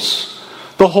to us.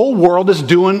 The whole world is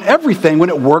doing everything when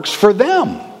it works for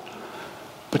them.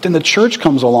 But then the church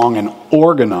comes along and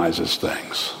organizes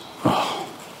things. Oh,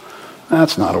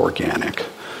 that's not organic.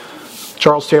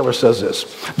 Charles Taylor says this: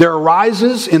 there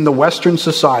arises in the Western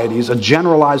societies a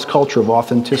generalized culture of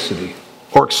authenticity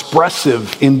or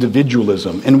expressive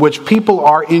individualism in which people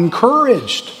are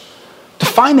encouraged to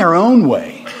find their own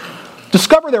way,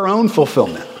 discover their own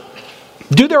fulfillment,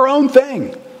 do their own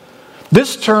thing.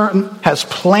 This turn has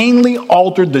plainly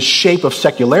altered the shape of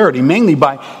secularity, mainly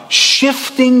by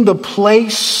shifting the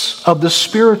place of the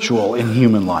spiritual in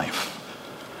human life.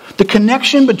 The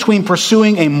connection between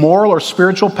pursuing a moral or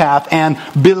spiritual path and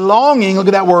belonging, look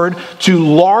at that word, to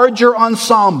larger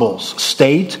ensembles,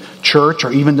 state, church,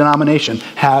 or even denomination,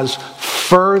 has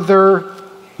further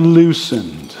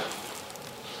loosened.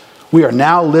 We are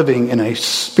now living in a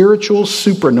spiritual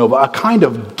supernova, a kind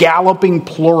of galloping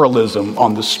pluralism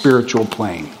on the spiritual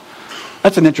plane.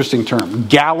 That's an interesting term,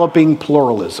 galloping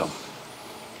pluralism.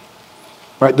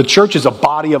 Right? The church is a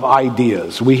body of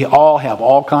ideas. We all have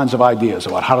all kinds of ideas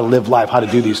about how to live life, how to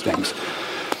do these things.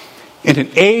 In an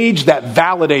age that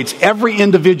validates every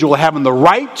individual having the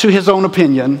right to his own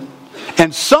opinion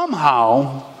and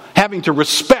somehow having to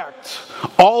respect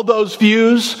all those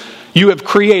views, you have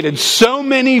created so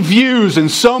many views and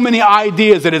so many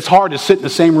ideas that it's hard to sit in the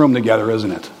same room together,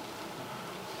 isn't it?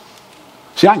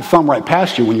 See, I can thumb right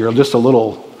past you when you're just a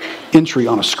little entry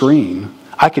on a screen.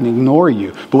 I can ignore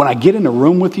you. But when I get in a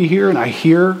room with you here and I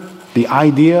hear the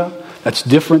idea that's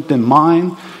different than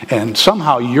mine, and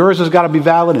somehow yours has got to be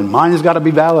valid and mine has got to be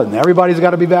valid and everybody's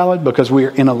got to be valid, because we're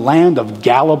in a land of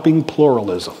galloping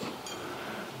pluralism.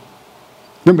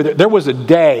 Remember, there was a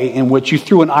day in which you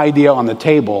threw an idea on the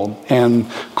table and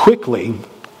quickly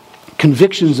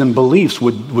convictions and beliefs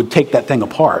would take that thing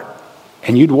apart.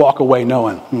 And you'd walk away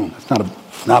knowing,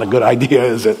 it's not a good idea,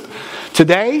 is it?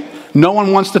 Today, no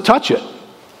one wants to touch it.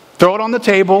 Throw it on the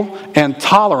table and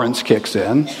tolerance kicks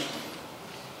in.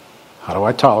 How do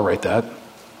I tolerate that?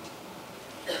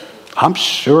 I'm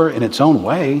sure in its own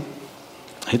way,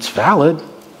 it's valid.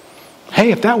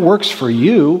 Hey, if that works for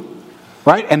you,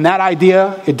 right? And that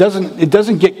idea, it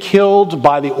doesn't get killed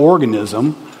by the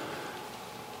organism.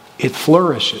 It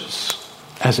flourishes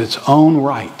as its own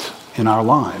right in our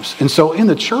lives. And so in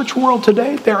the church world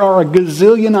today, there are a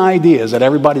gazillion ideas that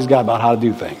everybody's got about how to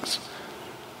do things.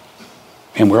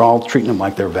 And we're all treating them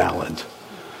like they're valid.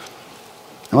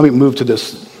 Now let me move to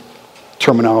this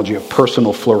terminology of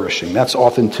personal flourishing. That's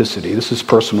authenticity. This is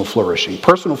personal flourishing.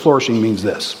 Personal flourishing means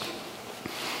this: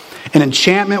 an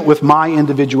enchantment with my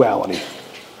individuality,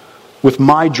 with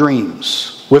my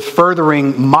dreams, with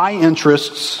furthering my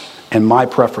interests and my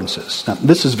preferences. Now,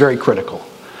 this is very critical.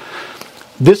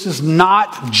 This is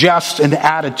not just an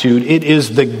attitude. It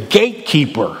is the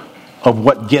gatekeeper of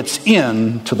what gets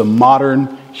into the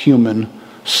modern human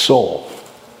soul.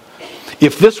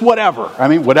 If this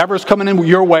whatever's coming in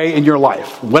your way in your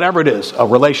life, whatever it is, a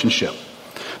relationship,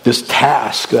 this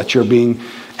task that you're being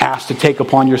asked to take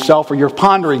upon yourself, or you're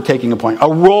pondering taking upon, a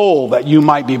role that you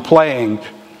might be playing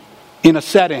in a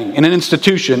setting, in an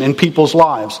institution, in people's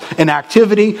lives, an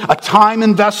activity, a time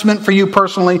investment for you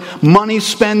personally, money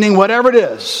spending, whatever it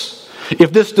is.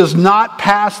 if this does not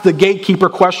pass the gatekeeper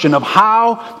question of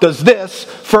how does this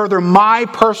further my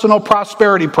personal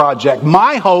prosperity project,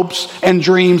 my hopes and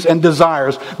dreams and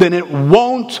desires, then it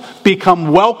won't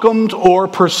become welcomed or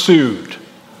pursued.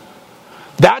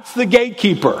 That's the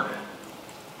gatekeeper.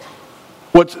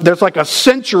 There's like a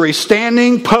century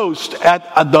standing post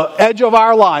at the edge of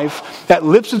our life that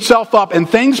lifts itself up and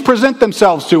things present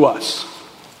themselves to us.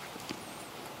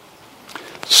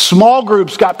 Small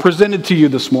groups got presented to you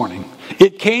this morning.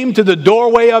 It came to the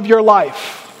doorway of your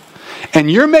life. And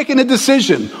you're making a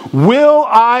decision. Will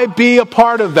I be a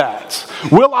part of that?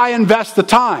 Will I invest the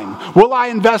time? Will I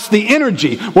invest the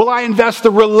energy? Will I invest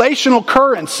the relational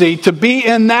currency to be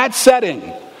in that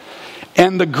setting?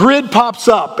 And the grid pops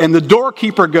up and the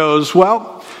doorkeeper goes,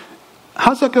 well,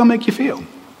 how's that going to make you feel?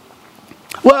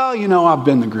 Well, I've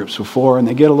been to groups before and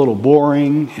they get a little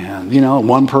boring and,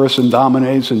 one person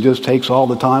dominates and just takes all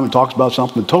the time and talks about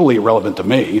something totally irrelevant to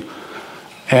me.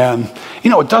 And,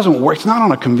 it doesn't work. It's not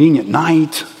on a convenient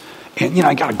night. And,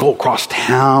 I got to go across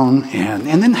town.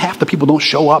 And then half the people don't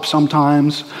show up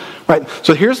sometimes. Right?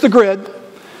 So here's the grid.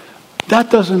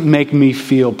 That doesn't make me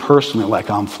feel personally like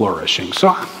I'm flourishing. So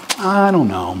I don't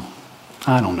know.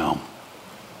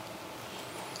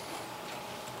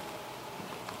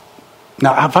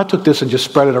 Now, if I took this and just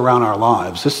spread it around our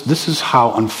lives, this is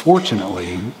how,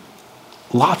 unfortunately,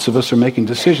 lots of us are making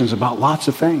decisions about lots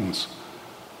of things.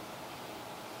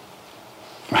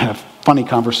 I had a funny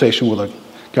conversation with a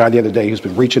guy the other day who's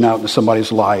been reaching out into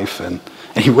somebody's life, and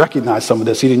he recognized some of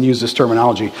this. He didn't use this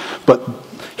terminology, but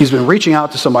he's been reaching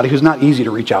out to somebody who's not easy to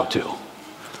reach out to.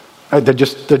 They're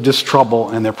just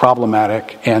trouble, and they're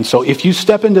problematic. And so if you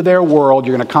step into their world,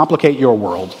 you're going to complicate your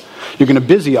world. You're going to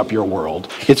busy up your world.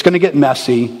 It's going to get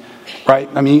messy, right?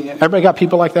 I mean, everybody got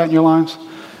people like that in your lives?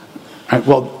 Right,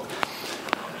 well,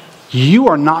 you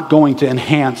are not going to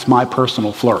enhance my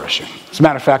personal flourishing. As a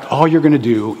matter of fact, all you're going to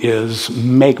do is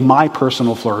make my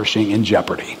personal flourishing in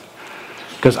jeopardy.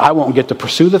 Because I won't get to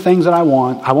pursue the things that I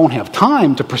want. I won't have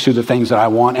time to pursue the things that I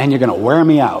want, and you're going to wear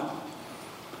me out.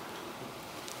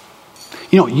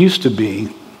 It used to be,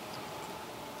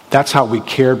 that's how we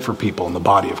cared for people in the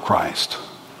body of Christ.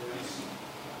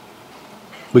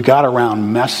 We got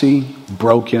around messy,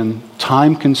 broken,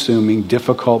 time-consuming,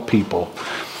 difficult people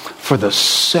for the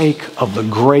sake of the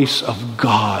grace of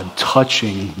God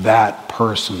touching that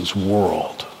person's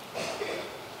world.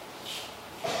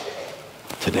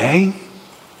 Today,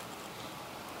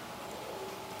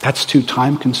 that's too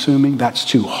time-consuming, that's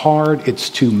too hard, it's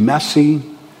too messy,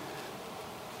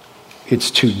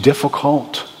 it's too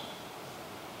difficult.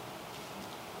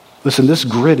 Listen, this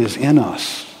grid is in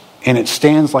us. And it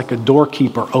stands like a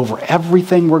doorkeeper over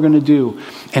everything we're going to do.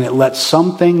 And it lets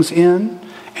some things in,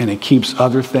 and it keeps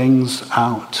other things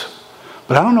out.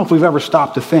 But I don't know if we've ever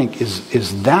stopped to think,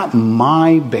 is that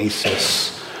my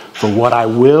basis for what I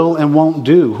will and won't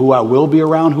do, who I will be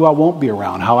around, who I won't be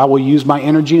around, how I will use my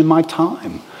energy and my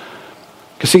time?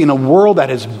 Because see, in a world that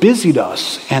has busied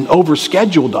us and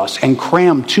overscheduled us and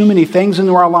crammed too many things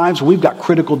into our lives, we've got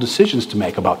critical decisions to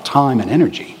make about time and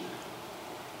energy.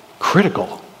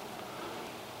 Critical.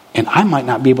 And I might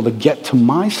not be able to get to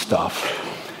my stuff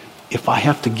if I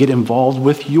have to get involved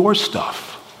with your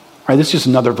stuff. Right? This is just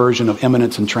another version of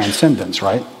immanence and transcendence,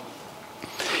 right?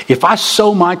 If I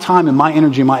sow my time and my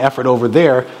energy and my effort over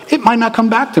there, it might not come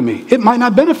back to me. It might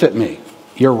not benefit me.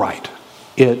 You're right.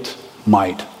 It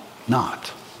might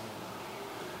not.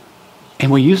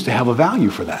 And we used to have a value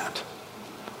for that.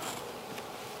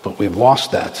 But we've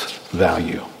lost that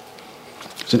value.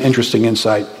 It's an interesting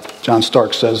insight. John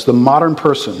Stark says, the modern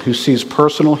person who sees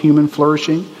personal human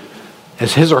flourishing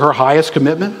as his or her highest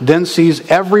commitment then sees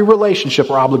every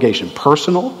relationship or obligation,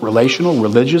 personal, relational,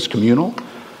 religious, communal,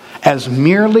 as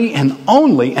merely and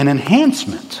only an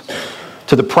enhancement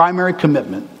to the primary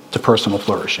commitment to personal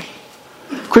flourishing.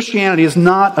 Christianity is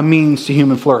not a means to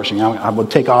human flourishing. I would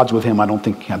take odds with him. I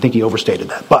think he overstated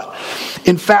that. But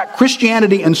in fact,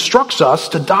 Christianity instructs us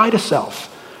to die to self.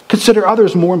 Consider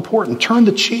others more important. Turn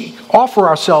the cheek. Offer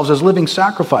ourselves as living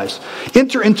sacrifice.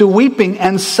 Enter into weeping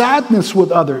and sadness with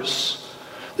others.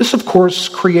 This, of course,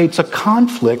 creates a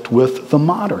conflict with the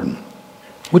modern,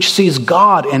 which sees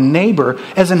God and neighbor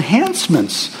as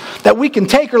enhancements that we can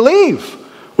take or leave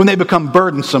when they become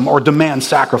burdensome or demand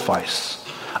sacrifice.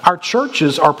 Our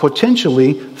churches are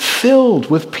potentially filled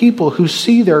with people who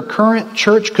see their current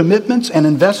church commitments and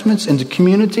investments into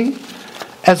community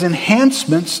as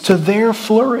enhancements to their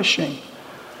flourishing.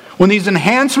 When these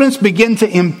enhancements begin to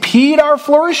impede our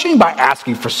flourishing by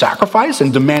asking for sacrifice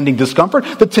and demanding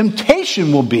discomfort, the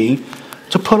temptation will be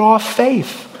to put off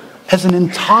faith as an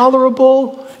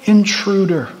intolerable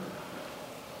intruder.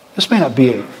 This may not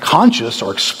be a conscious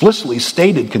or explicitly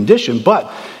stated condition,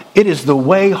 but it is the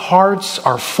way hearts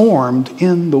are formed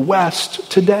in the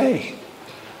West today.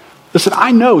 Listen,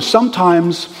 I know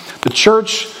sometimes the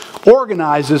church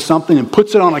organizes something and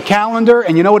puts it on a calendar,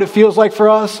 and you know what it feels like for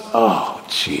us? Oh,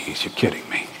 geez, you're kidding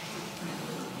me.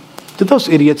 Did those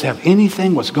idiots have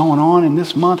anything what's going on in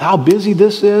this month? How busy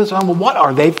this is? What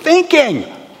are they thinking?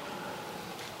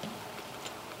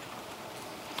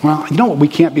 Well, you know what we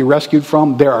can't be rescued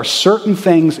from? There are certain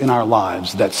things in our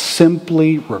lives that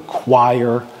simply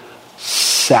require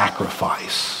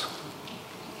sacrifice.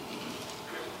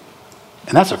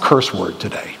 And that's a curse word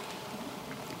today.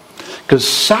 Because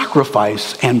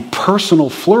sacrifice and personal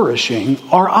flourishing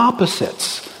are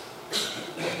opposites.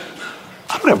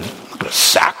 I'm going to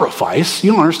sacrifice.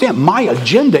 You don't understand. My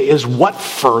agenda is what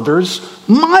furthers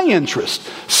my interest.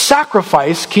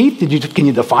 Sacrifice, Keith, can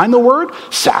you define the word?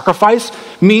 Sacrifice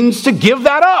means to give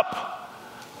that up.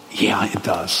 Yeah, it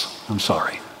does. I'm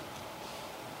sorry.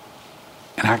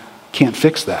 And I can't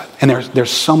fix that. And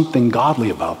there's something godly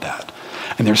about that.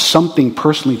 And there's something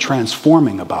personally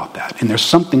transforming about that. And there's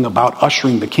something about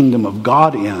ushering the kingdom of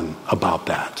God in about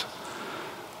that.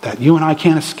 That you and I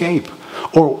can't escape.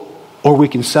 Or we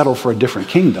can settle for a different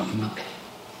kingdom.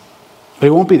 But it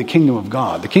won't be the kingdom of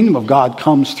God. The kingdom of God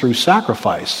comes through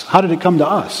sacrifice. How did it come to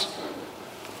us?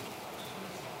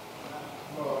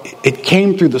 It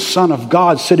came through the Son of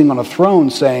God sitting on a throne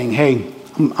saying, hey,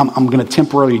 I'm going to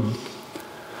temporarily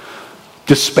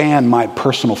disband my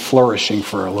personal flourishing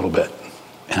for a little bit.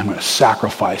 And I'm going to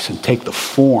sacrifice and take the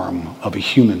form of a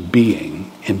human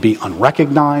being and be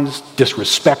unrecognized,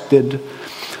 disrespected,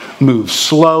 move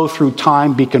slow through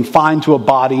time, be confined to a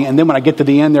body. And then when I get to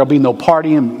the end, there'll be no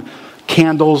party and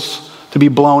candles to be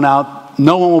blown out.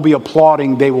 No one will be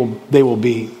applauding. They will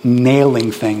be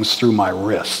nailing things through my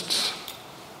wrists.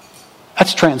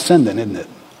 That's transcendent, isn't it?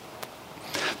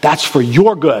 That's for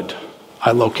your good.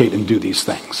 I locate and do these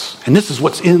things. And this is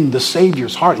what's in the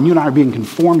Savior's heart. And you and I are being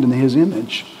conformed into his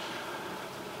image.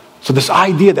 So this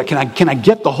idea that can I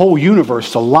get the whole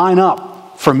universe to line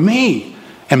up for me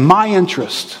and my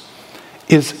interest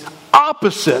is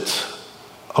opposite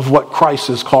of what Christ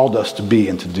has called us to be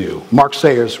and to do. Mark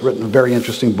Sayers written a very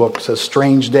interesting book. It says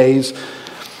Strange Days.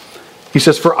 He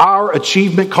says, for our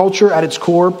achievement culture at its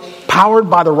core,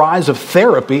 powered by the rise of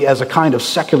therapy as a kind of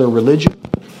secular religion,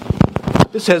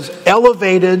 this has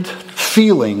elevated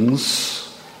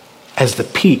feelings as the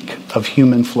peak of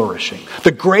human flourishing.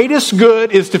 The greatest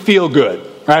good is to feel good.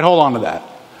 Right? Hold on to that.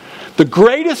 The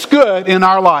greatest good in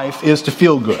our life is to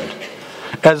feel good.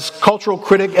 As cultural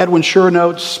critic Edwin Shure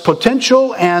notes,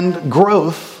 potential and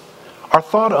growth are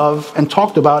thought of and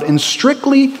talked about in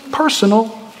strictly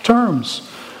personal terms.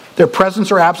 Their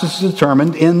presence or absence is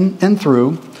determined in and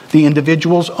through the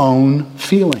individual's own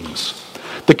feelings.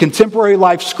 The contemporary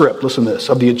life script, listen to this,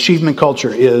 of the achievement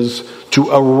culture is to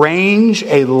arrange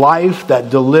a life that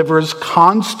delivers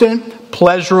constant,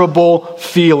 pleasurable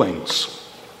feelings.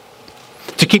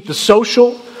 To keep the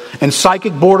social and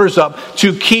psychic borders up,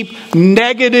 to keep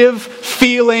negative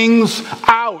feelings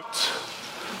out.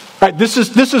 Right? This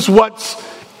is what's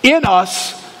in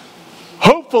us.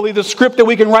 Hopefully the script that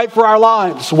we can write for our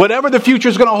lives. Whatever the future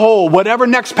is going to hold, whatever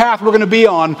next path we're going to be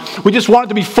on, we just want it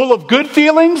to be full of good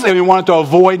feelings and we want it to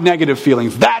avoid negative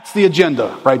feelings. That's the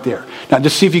agenda right there. Now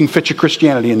just see if you can fit your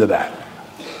Christianity into that.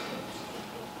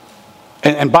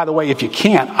 And by the way, if you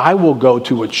can't, I will go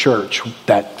to a church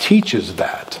that teaches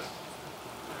that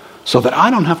so that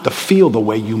I don't have to feel the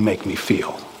way you make me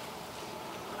feel.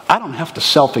 I don't have to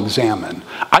self-examine.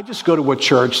 I just go to a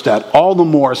church that all the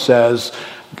more says,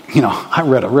 you know, I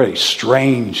read a really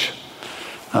strange,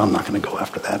 I'm not going to go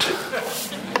after that.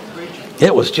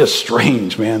 It was just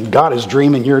strange, man. God is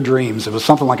dreaming your dreams. It was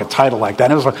something like a title like that.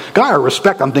 And it was like, God, I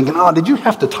respect. I'm thinking, did you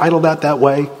have to title that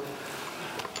way?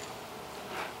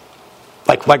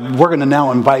 Like we're going to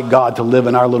now invite God to live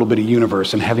in our little bitty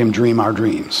universe and have him dream our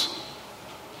dreams.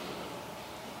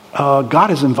 God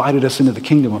has invited us into the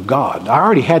kingdom of God. I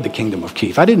already had the kingdom of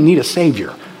Keith. I didn't need a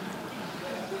savior.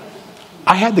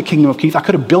 I had the kingdom of Keith. I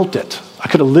could have built it. I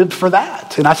could have lived for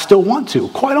that. And I still want to,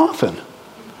 quite often.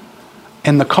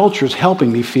 And the culture is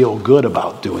helping me feel good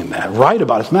about doing that. Right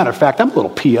about it. As a matter of fact, I'm a little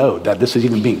PO'd that this is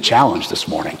even being challenged this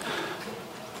morning.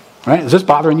 Right? Is this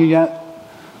bothering you yet?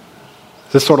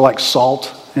 Is this sort of like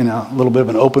salt in a little bit of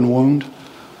an open wound?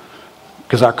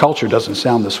 Because our culture doesn't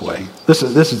sound this way. This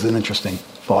is an interesting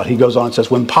thought. He goes on and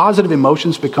says, when positive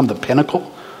emotions become the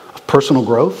pinnacle of personal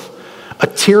growth, a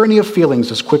tyranny of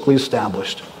feelings is quickly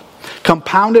established,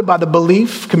 compounded by the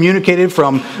belief communicated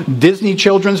from Disney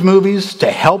children's movies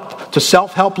to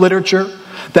self-help literature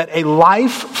that a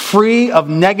life free of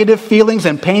negative feelings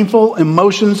and painful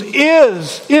emotions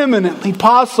is imminently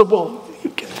possible. You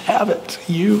can have it.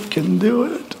 You can do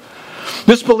it.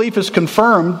 This belief is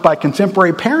confirmed by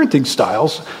contemporary parenting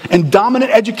styles and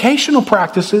dominant educational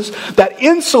practices that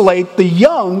insulate the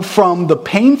young from the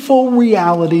painful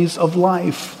realities of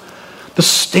life, the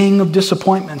sting of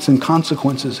disappointments and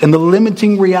consequences, and the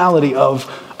limiting reality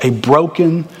of a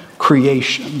broken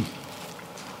creation.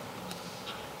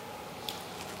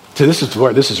 So this is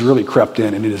where this has really crept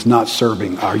in, and it is not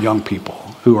serving our young people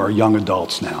who are young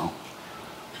adults now.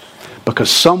 Because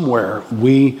somewhere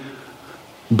we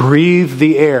breathe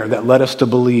the air that led us to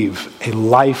believe a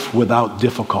life without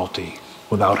difficulty,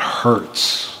 without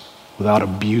hurts, without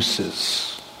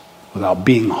abuses, without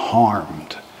being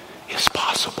harmed is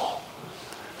possible.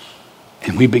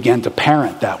 And we began to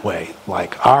parent that way.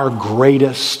 Like our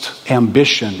greatest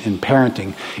ambition in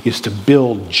parenting is to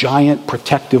build giant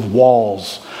protective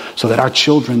walls so that our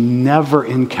children never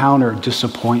encounter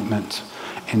disappointment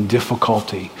and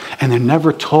difficulty. And they're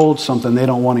never told something they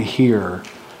don't want to hear.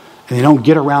 And they don't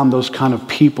get around those kind of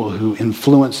people who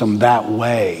influence them that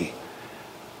way.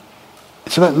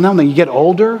 So that now when you get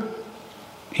older,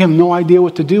 you have no idea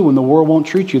what to do when the world won't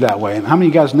treat you that way. And how many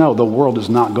of you guys know the world is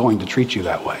not going to treat you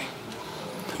that way?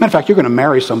 Matter of fact, you're going to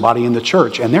marry somebody in the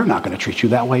church and they're not going to treat you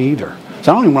that way either.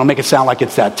 So I don't even want to make it sound like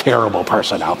it's that terrible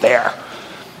person out there.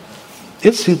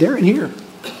 They're in here.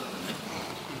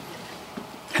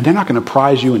 And they're not going to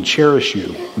prize you and cherish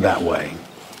you that way.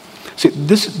 See,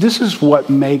 this is what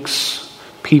makes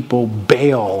people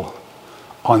bail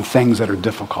on things that are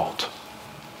difficult.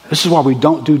 This is why we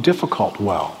don't do difficult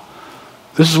well.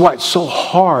 This is why it's so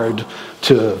hard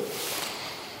to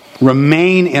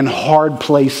remain in hard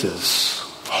places,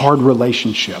 hard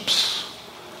relationships.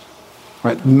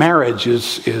 Right? Marriage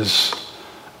is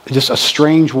just a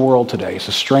strange world today. It's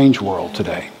a strange world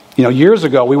today. You know, years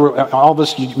ago, we were all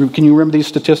this. Can you remember these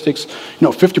statistics?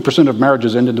 50% of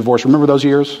marriages end in divorce. Remember those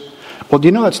years? Well, do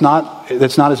you know that's not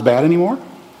as bad anymore?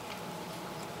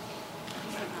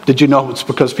 Did you know it's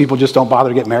because people just don't bother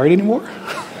to get married anymore?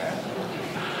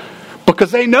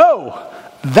 Because they know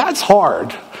that's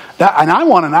hard, and I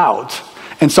want an out,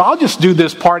 and so I'll just do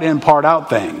this part in, part out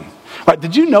thing. Right?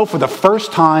 Did you know for the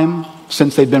first time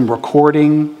since they've been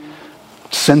recording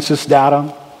census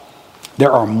data,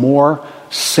 there are more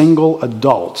single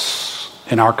adults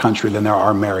in our country than there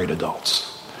are married adults?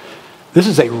 This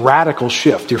is a radical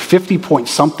shift. Your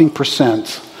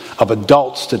 50-point-something% of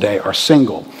adults today are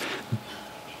single.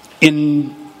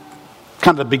 In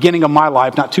kind of the beginning of my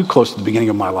life, not too close to the beginning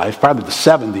of my life, probably the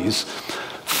 70s,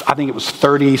 I think it was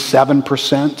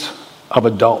 37% of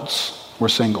adults were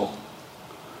single.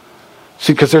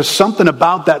 See, because there's something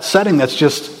about that setting that's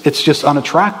just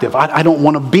unattractive. I don't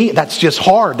want to be, that's just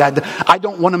hard. I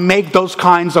don't want to make those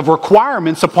kinds of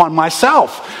requirements upon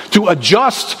myself to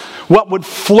adjust what would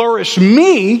flourish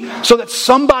me so that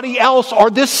somebody else or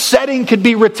this setting could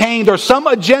be retained, or some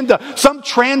agenda, some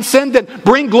transcendent,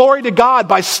 bring glory to God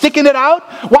by sticking it out.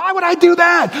 Why would I do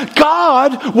that?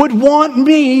 God would want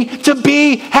me to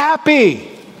be happy.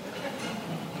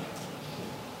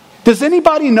 Does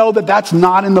anybody know that that's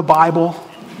not in the Bible?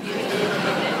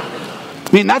 I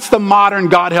mean, that's the modern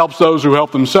God helps those who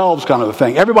help themselves kind of a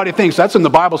thing. Everybody thinks that's in the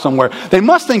Bible somewhere. They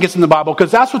must think it's in the Bible because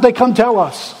that's what they come tell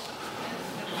us.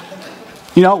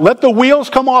 Let the wheels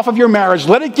come off of your marriage.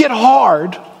 Let it get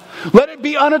hard. Let it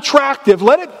be unattractive.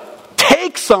 Let it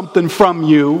take something from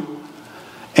you.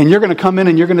 And you're going to come in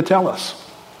and you're going to tell us.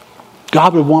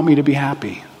 God would want me to be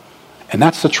happy. And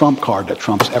that's the trump card that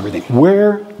trumps everything.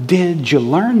 Where did you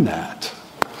learn that?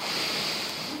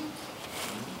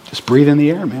 Just breathe in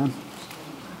the air, man.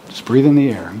 Just breathe in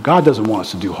the air. God doesn't want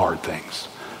us to do hard things.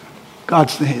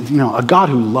 A God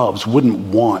who loves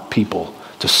wouldn't want people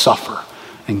to suffer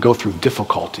and go through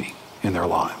difficulty in their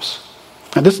lives.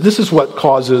 Now this is what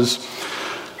causes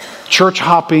church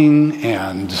hopping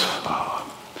and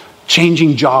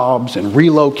changing jobs and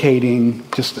relocating.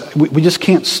 We just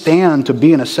can't stand to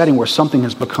be in a setting where something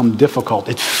has become difficult.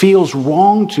 It feels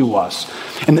wrong to us.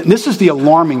 And this is the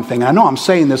alarming thing. I know I'm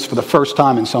saying this for the first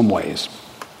time in some ways,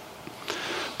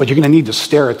 but you're going to need to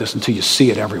stare at this until you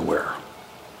see it everywhere,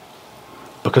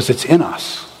 because it's in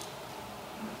us.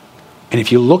 And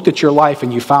if you looked at your life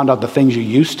and you found out the things you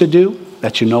used to do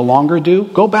that you no longer do,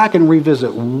 go back and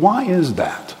revisit. Why is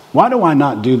that? Why do I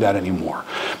not do that anymore?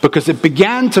 Because it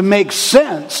began to make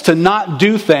sense to not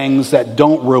do things that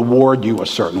don't reward you a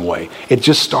certain way. It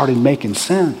just started making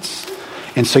sense.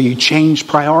 And so you changed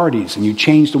priorities, and you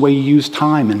changed the way you use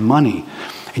time and money,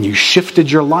 and you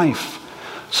shifted your life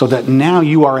so that now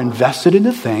you are invested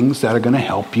into things that are going to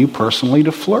help you personally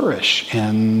to flourish.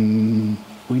 And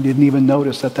We didn't even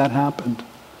notice that happened.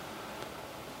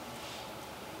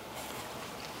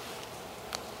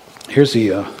 Here's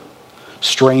the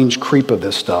strange creep of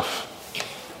this stuff.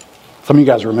 Some of you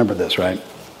guys remember this, right?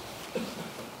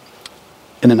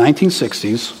 In the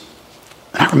 1960s,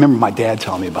 and I remember my dad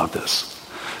telling me about this.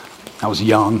 I was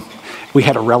young. We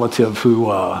had a relative who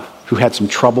had some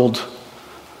troubled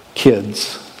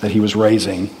kids that he was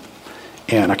raising.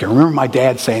 And I can remember my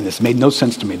dad saying this. It made no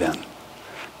sense to me then.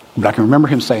 But I can remember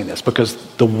him saying this because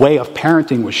the way of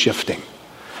parenting was shifting.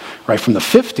 Right? From the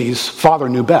 50s, father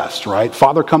knew best, right?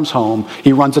 Father comes home,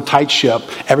 he runs a tight ship,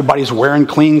 everybody's wearing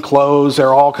clean clothes,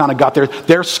 they're all kind of got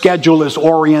their schedule is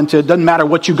oriented, doesn't matter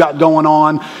what you got going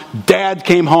on. Dad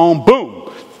came home,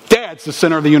 boom, Dad's the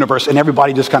center of the universe, and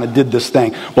everybody just kind of did this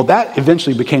thing. Well, that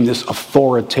eventually became this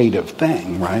authoritative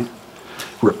thing, right?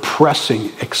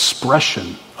 Repressing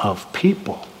expression of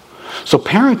people. So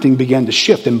parenting began to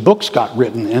shift and books got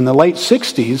written. In the late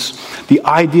 60s, the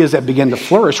ideas that began to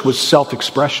flourish was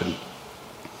self-expression.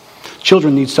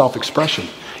 Children need self-expression.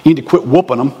 You need to quit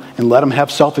whooping them and let them have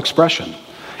self-expression.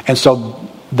 And so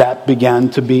that began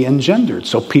to be engendered.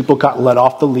 So people got let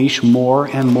off the leash more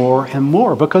and more and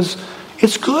more because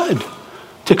it's good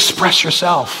to express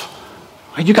yourself.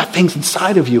 You got things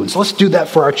inside of you. And so let's do that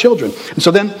for our children. And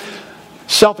so then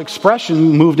self-expression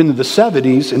moved into the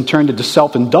 70s and turned into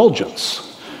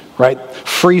self-indulgence, right?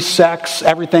 Free sex,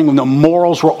 everything, the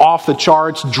morals were off the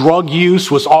charts, drug use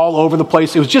was all over the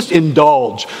place. It was just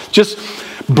indulge. Just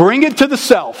bring it to the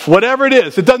self, whatever it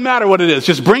is. It doesn't matter what it is.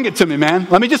 Just bring it to me, man.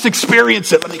 Let me just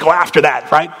experience it. Let me go after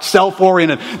that, right?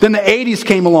 Self-oriented. Then the 80s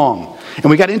came along, and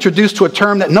we got introduced to a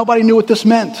term that nobody knew what this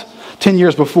meant 10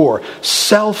 years before.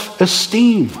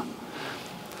 Self-esteem.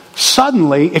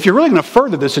 Suddenly, if you're really going to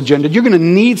further this agenda, you're going to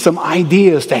need some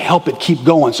ideas to help it keep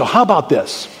going. So how about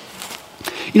this?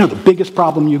 You know, the biggest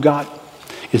problem you got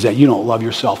is that you don't love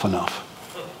yourself enough.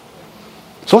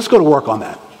 So let's go to work on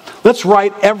that. Let's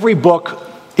write every book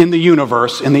in the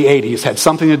universe in the 80s had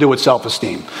something to do with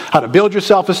self-esteem. How to build your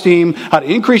self-esteem, how to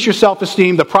increase your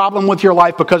self-esteem, the problem with your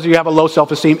life because you have a low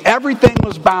self-esteem. Everything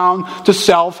was bound to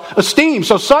self-esteem.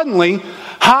 So suddenly,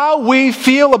 how we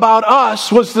feel about us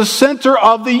was the center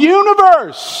of the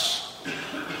universe.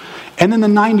 And then the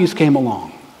 90s came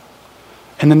along.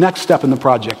 And the next step in the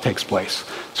project takes place.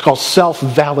 It's called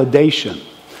self-validation.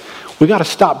 We got to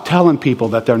stop telling people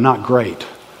that they're not great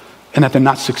and that they're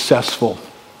not successful.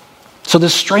 So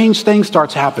this strange thing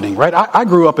starts happening, right? I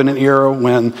grew up in an era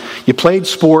when you played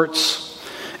sports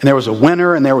and there was a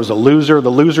winner and there was a loser. The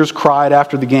losers cried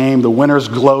after the game. The winners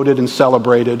gloated and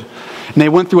celebrated. And they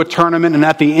went through a tournament, and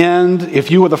at the end, if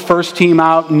you were the first team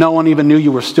out, no one even knew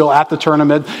you were still at the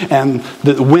tournament, and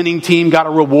the winning team got a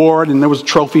reward, and there was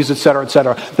trophies, et cetera, et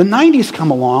cetera. The 90s come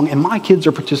along, and my kids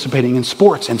are participating in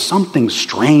sports, and something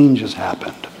strange has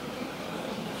happened.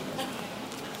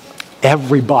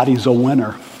 Everybody's a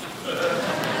winner.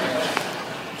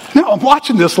 Now, I'm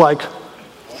watching this like,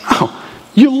 oh,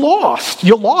 you lost.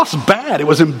 You lost bad. It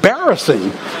was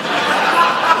embarrassing.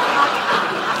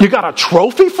 You got a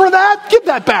trophy for that? Give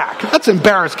that back. That's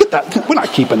embarrassing. Get that. We're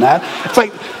not keeping that. It's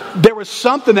like there was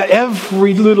something that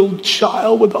every little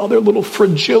child with all their little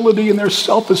fragility and their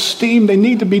self-esteem, they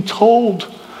need to be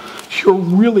told, you're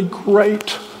really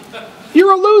great.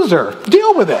 You're a loser.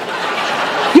 Deal with it.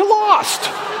 You lost.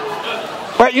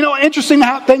 Right? You know, an interesting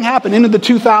thing happened into the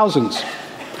 2000s.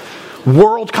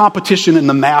 World competition in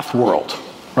the math world,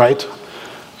 right?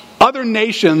 Other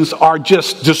nations are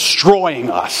just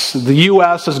destroying us. The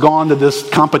U.S. has gone to this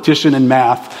competition in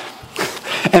math,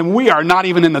 and we are not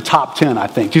even in the top 10, I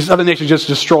think. These other nations are just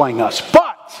destroying us.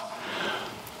 But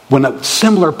when a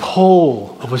similar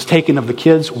poll was taken of the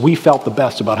kids, we felt the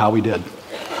best about how we did.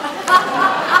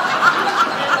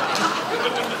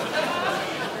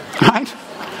 Right?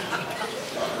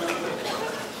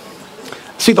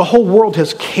 See, the whole world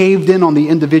has caved in on the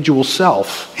individual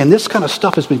self. And this kind of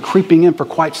stuff has been creeping in for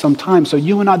quite some time. So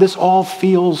you and I, this all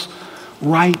feels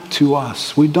right to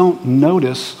us. We don't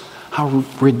notice how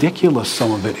ridiculous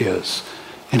some of it is.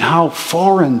 And how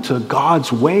foreign to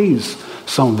God's ways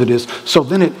some of it is. So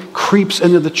then it creeps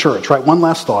into the church, right? One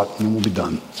last thought, and then we'll be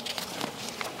done.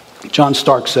 John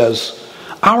Stark says,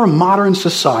 our modern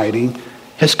society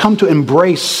has come to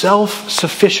embrace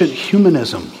self-sufficient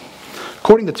humanism.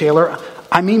 According to Taylor,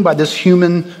 I mean by this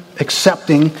human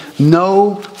accepting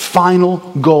no final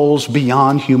goals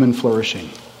beyond human flourishing,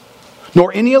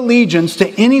 nor any allegiance to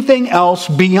anything else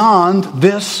beyond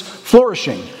this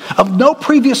flourishing. Of no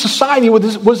previous society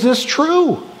was this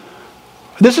true.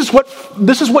 This is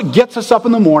what gets us up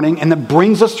in the morning and that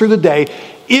brings us through the day.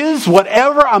 Is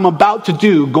whatever I'm about to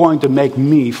do going to make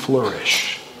me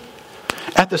flourish?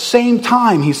 At the same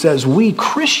time, he says, we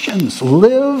Christians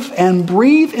live and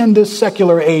breathe in this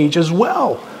secular age as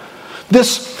well.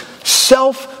 This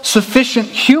self-sufficient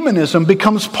humanism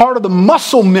becomes part of the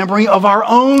muscle memory of our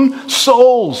own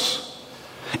souls,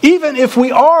 even if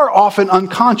we are often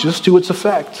unconscious to its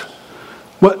effect.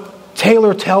 What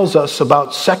Taylor tells us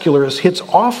about secularists hits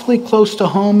awfully close to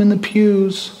home in the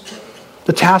pews.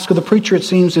 The task of the preacher, it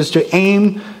seems, is to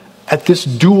aim at this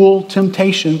dual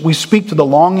temptation. We speak to the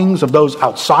longings of those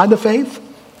outside the faith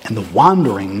and the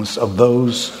wanderings of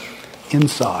those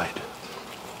inside.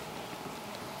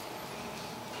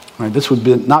 All right, this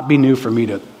would not be new for me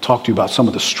to talk to you about some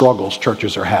of the struggles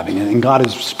churches are having. And God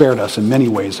has spared us in many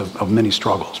ways of many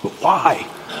struggles. But why?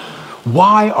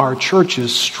 Why are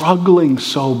churches struggling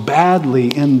so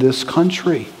badly in this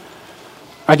country?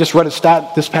 I just read a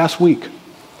stat this past week.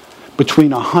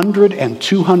 Between 100 and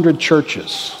 200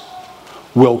 churches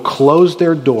will close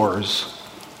their doors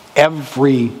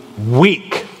every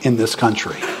week in this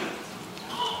country.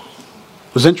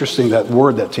 It was interesting, that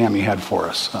word that Tammy had for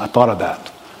us. I thought of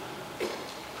that.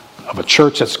 Of a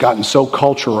church that's gotten so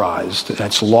culturalized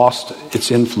that's lost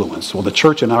its influence. Well, the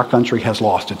church in our country has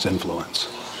lost its influence.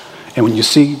 And when you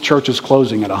see churches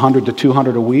closing at 100 to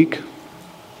 200 a week,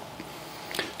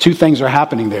 two things are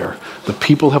happening there. The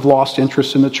people have lost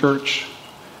interest in the church,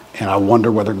 and I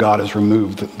wonder whether God has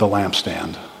removed the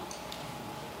lampstand.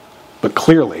 But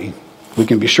clearly, we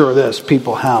can be sure of this,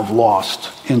 people have lost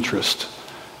interest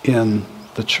in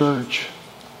the church.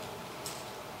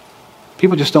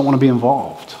 People just don't want to be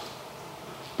involved.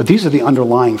 But these are the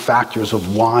underlying factors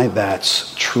of why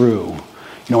that's true.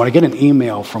 You know, when I get an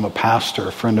email from a pastor,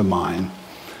 a friend of mine,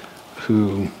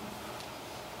 who...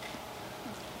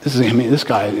 This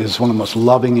guy is one of the most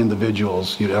loving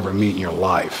individuals you'd ever meet in your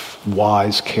life.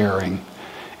 Wise, caring.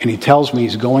 And he tells me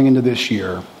he's going into this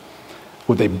year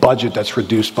with a budget that's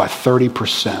reduced by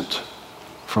 30%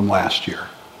 from last year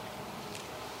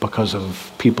because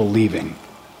of people leaving.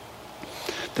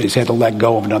 That he's had to let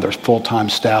go of another full-time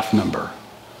staff member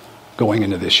going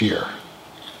into this year.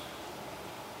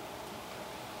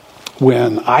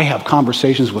 When I have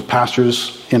conversations with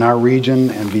pastors in our region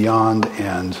and beyond,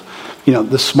 and you know,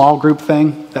 the small group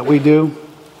thing that we do,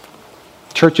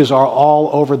 churches are all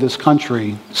over this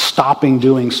country stopping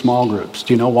doing small groups.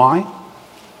 Do you know why?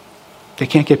 They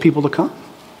can't get people to come.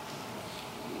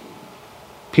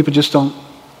 People just don't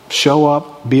show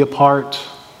up, be a part,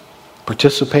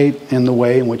 participate in the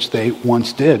way in which they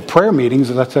once did. Prayer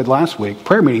meetings, as I said last week,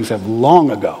 prayer meetings have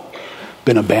long ago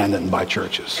been abandoned by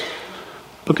churches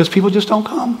because people just don't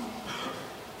come.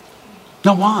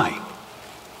 Now why?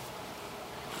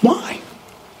 Why?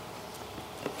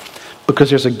 Because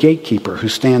there's a gatekeeper who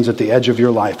stands at the edge of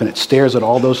your life and it stares at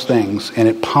all those things and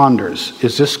it ponders,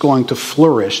 is this going to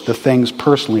flourish the things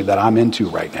personally that I'm into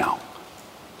right now?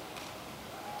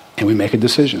 And we make a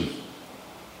decision.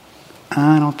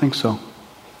 I don't think so.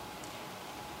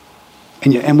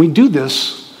 And we do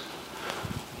this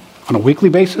on a weekly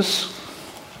basis.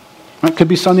 It could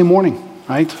be Sunday morning,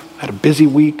 right? Had a busy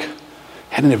week,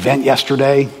 had an event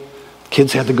yesterday.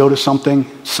 Kids had to go to something.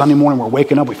 Sunday morning, we're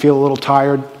waking up, we feel a little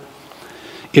tired.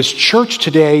 Is church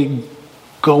today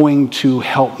going to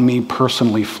help me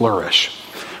personally flourish?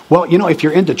 Well, you know, if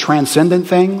you're into transcendent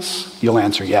things, you'll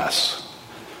answer yes.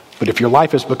 But if your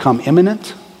life has become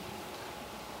imminent,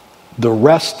 the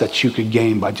rest that you could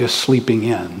gain by just sleeping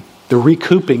in, the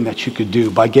recouping that you could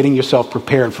do by getting yourself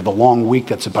prepared for the long week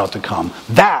that's about to come,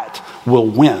 that will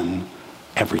win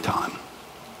every time.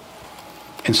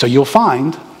 And so you'll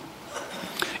find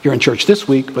you're in church this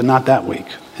week, but not that week.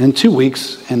 And 2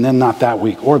 weeks, and then not that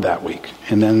week or that week.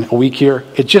 And then a week here.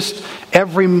 It just,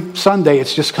 every Sunday,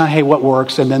 it's just kind of, hey, what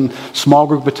works? And then small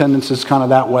group attendance is kind of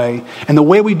that way. And the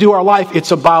way we do our life,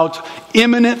 it's about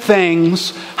imminent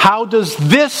things. How does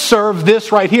this serve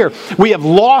this right here? We have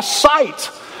lost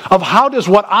sight of how does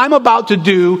what I'm about to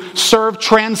do serve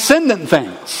transcendent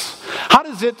things. How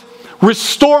does it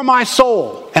restore my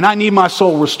soul? And I need my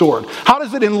soul restored. How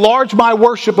does it enlarge my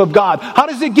worship of God? How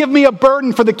does it give me a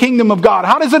burden for the kingdom of God?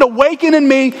 How does it awaken in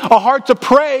me a heart to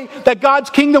pray that God's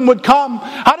kingdom would come?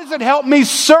 How does it help me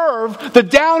serve the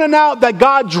down and out that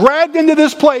God dragged into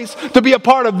this place to be a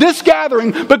part of this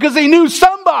gathering because he knew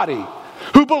somebody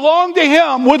who belonged to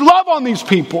him would love on these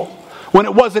people when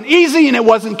it wasn't easy and it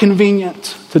wasn't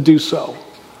convenient to do so?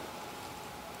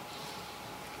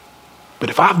 But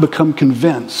if I've become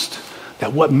convinced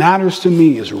that what matters to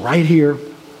me is right here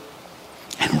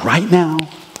and right now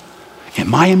in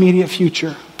my immediate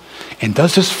future, and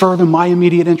does this further my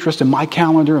immediate interest and my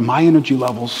calendar and my energy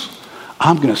levels,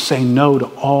 I'm going to say no to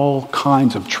all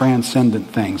kinds of transcendent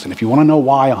things. And if you want to know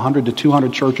why 100 to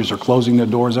 200 churches are closing their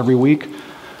doors every week,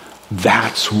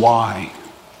 that's why.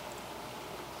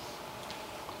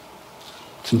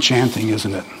 It's enchanting,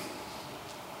 isn't it?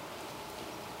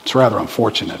 It's rather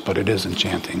unfortunate, but it is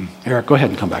enchanting. Eric, go ahead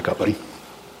and come back up, buddy.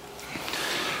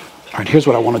 All right, here's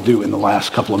what I want to do in the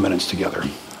last couple of minutes together.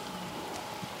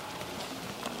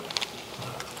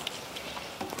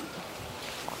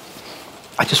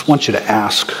 I just want you to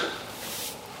ask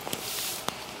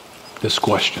this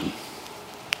question.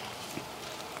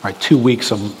 All right, 2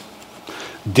 weeks of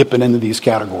dipping into these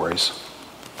categories.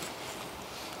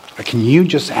 Can you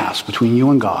just ask between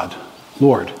you and God,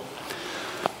 Lord,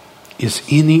 is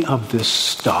any of this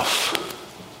stuff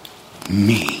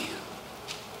me?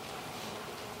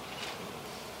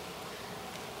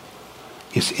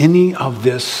 Is any of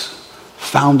this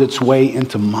found its way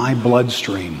into my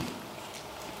bloodstream?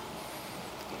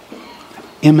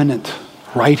 Imminent,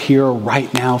 right here,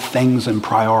 right now, things and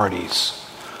priorities.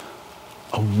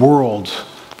 A world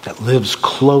that lives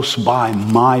close by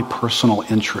my personal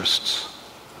interests.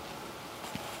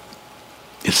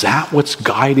 Is that what's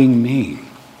guiding me?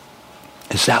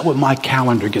 Is that what my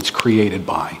calendar gets created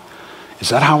by? Is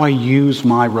that how I use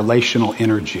my relational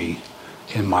energy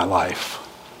in my life?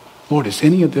 Lord, is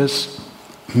any of this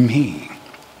me?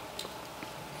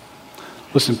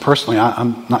 Listen, personally,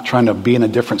 I'm not trying to be in a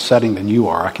different setting than you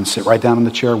are. I can sit right down in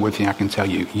the chair with you. I can tell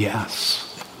you,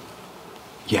 yes.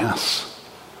 Yes.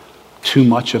 Too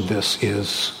much of this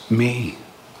is me.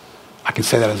 I can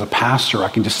say that as a pastor. I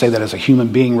can just say that as a human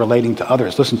being relating to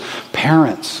others. Listen,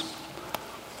 parents,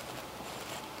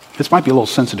 this might be a little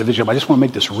sensitive issue, but I just want to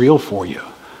make this real for you.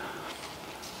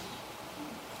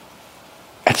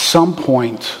 At some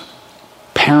point,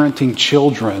 parenting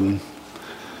children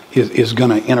is going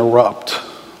to interrupt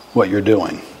what you're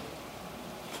doing.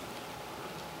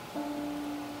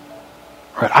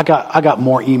 Right? I got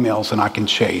more emails than I can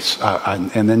chase,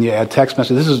 and then you add text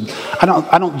messages.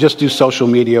 I don't just do social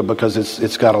media because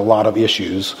it's got a lot of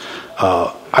issues.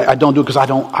 I don't do it because I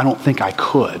don't think I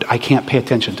could. I can't pay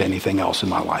attention to anything else in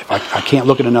my life. I can't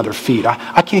look at another feed.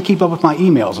 I can't keep up with my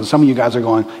emails, and some of you guys are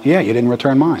going, yeah, you didn't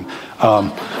return mine.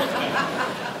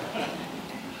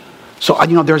 So,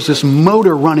 there's this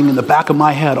motor running in the back of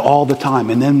my head all the time.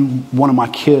 And then one of my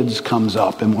kids comes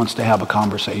up and wants to have a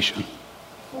conversation.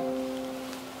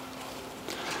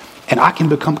 And I can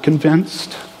become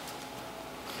convinced.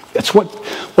 That's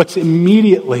what's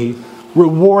immediately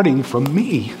rewarding for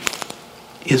me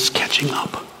is catching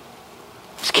up.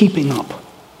 It's keeping up.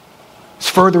 It's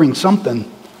furthering something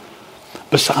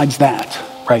besides that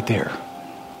right there.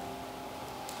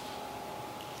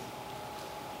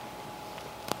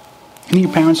 Any of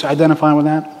your parents identify with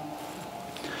that?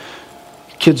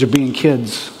 Kids are being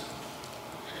kids,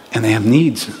 and they have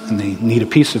needs, and they need a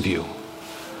piece of you.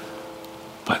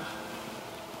 But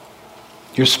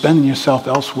you're spending yourself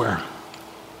elsewhere.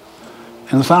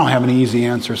 And listen, I don't have any easy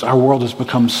answers. Our world has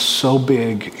become so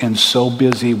big and so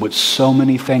busy with so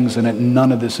many things in it.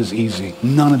 None of this is easy.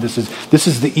 This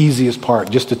is the easiest part,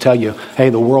 just to tell you, hey,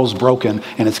 the world's broken,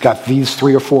 and it's got these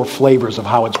 3 or 4 flavors of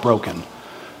how it's broken.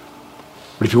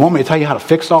 But if you want me to tell you how to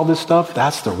fix all this stuff,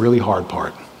 that's the really hard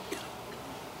part.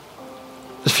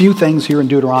 There's a few things here in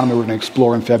Deuteronomy we're going to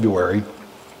explore in February.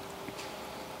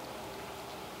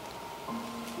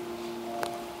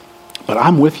 But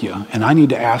I'm with you, and I need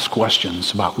to ask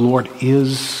questions about, Lord,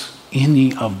 is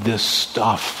any of this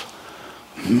stuff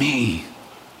me?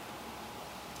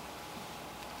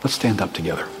 Let's stand up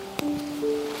together.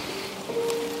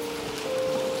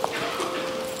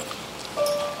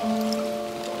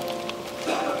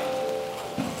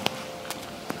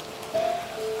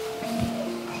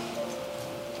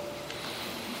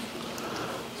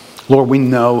 Lord, we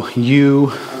know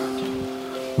you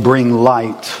bring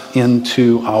light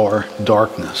into our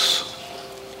darkness.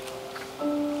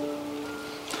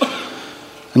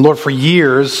 And Lord, for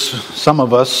years, some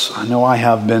of us, I know I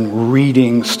have been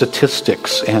reading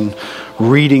statistics and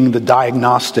reading the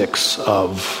diagnostics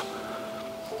of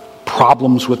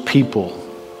problems with people,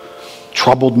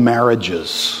 troubled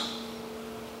marriages,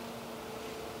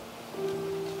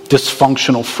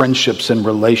 dysfunctional friendships and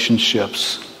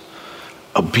relationships,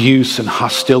 abuse and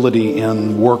hostility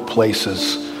in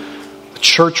workplaces, a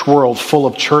church world full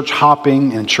of church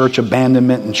hopping and church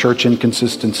abandonment and church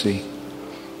inconsistency.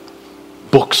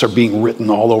 Books are being written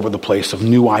all over the place of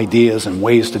new ideas and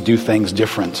ways to do things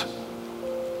different.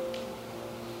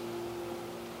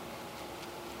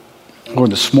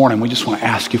 Lord, this morning we just want to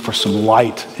ask you for some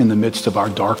light in the midst of our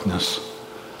darkness.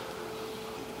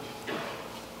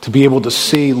 To be able to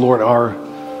see, Lord,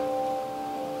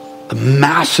 the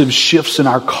massive shifts in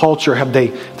our culture, have they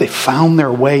found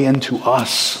their way into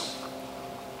us?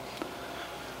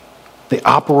 They're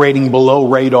operating below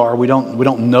radar. We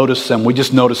don't notice them. We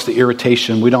just notice the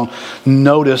irritation. We don't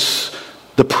notice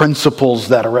the principles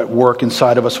that are at work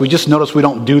inside of us. We just notice we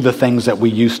don't do the things that we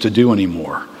used to do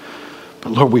anymore.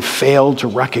 But Lord, we failed to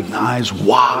recognize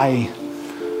why.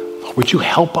 Lord, would you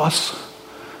help us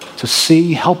to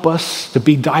see, help us to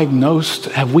be diagnosed?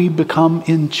 Have we become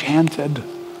enchanted?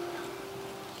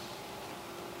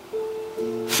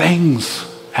 Things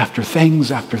after things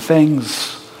after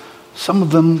things. Some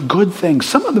of them good things.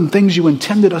 Some of them things you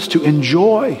intended us to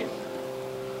enjoy.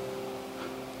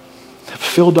 Have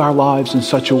filled our lives in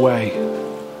such a way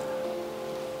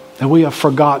that we have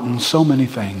forgotten so many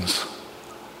things.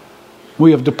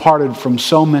 We have departed from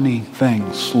so many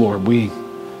things, Lord. We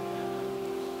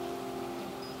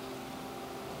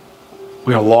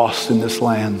are lost in this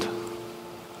land.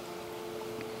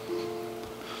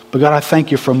 But God, I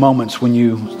thank you for moments when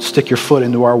you stick your foot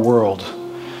into our world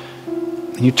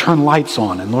and you turn lights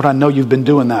on. And Lord, I know you've been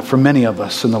doing that for many of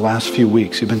us in the last few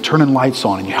weeks. You've been turning lights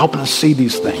on and you're helping us see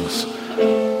these things.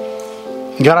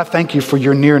 And God, I thank you for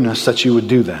your nearness that you would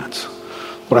do that.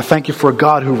 Lord, I thank you for a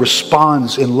God who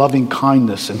responds in loving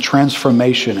kindness and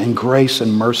transformation and grace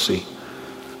and mercy.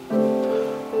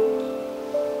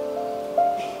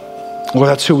 Lord,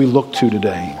 that's who we look to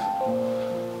today.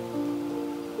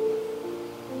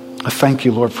 I thank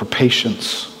you, Lord, for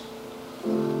patience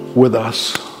with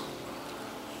us.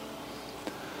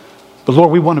 But Lord,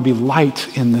 we want to be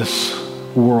light in this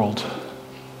world.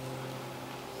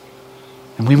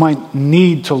 And we might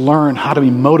need to learn how to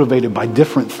be motivated by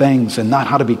different things and not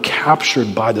how to be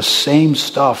captured by the same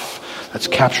stuff that's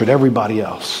captured everybody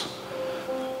else.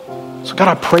 So God,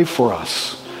 I pray for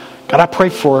us. God, I pray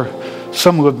for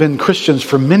some who have been Christians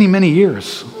for many, many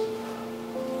years.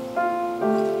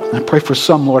 I pray for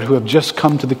some, Lord, who have just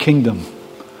come to the kingdom.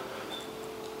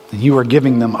 And you are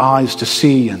giving them eyes to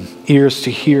see and ears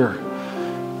to hear.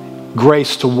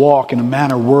 Grace to walk in a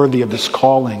manner worthy of this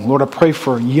calling. Lord, I pray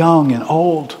for young and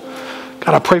old.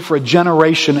 God, I pray for a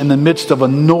generation in the midst of a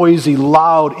noisy,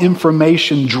 loud,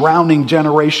 information drowning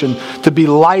generation to be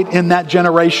light in that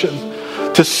generation.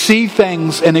 To see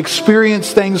things and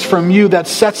experience things from you that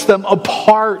sets them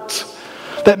apart.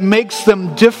 That makes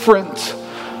them different.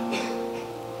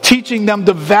 Teaching them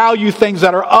to value things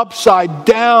that are upside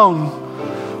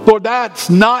down. Lord, that's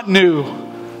not new.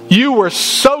 You were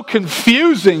so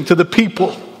confusing to the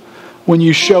people when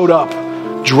you showed up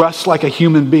dressed like a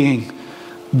human being,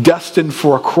 destined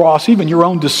for a cross. Even your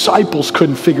own disciples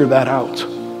couldn't figure that out.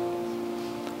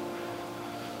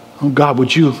 Oh God,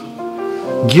 would you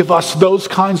give us those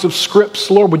kinds of scripts?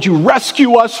 Lord, would you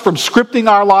rescue us from scripting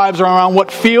our lives around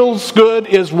what feels good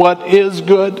is what is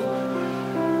good?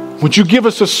 Would you give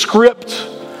us a script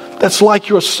that's like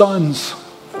your Son's,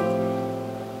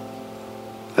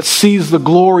 that sees the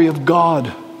glory of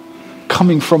God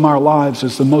coming from our lives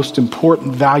as the most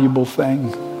important, valuable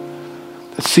thing,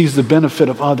 that sees the benefit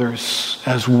of others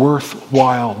as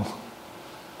worthwhile.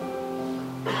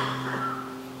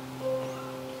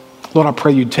 Lord, I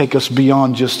pray you'd take us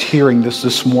beyond just hearing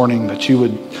this morning, that you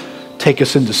would take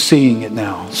us into seeing it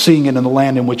now, seeing it in the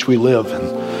land in which we live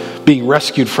and being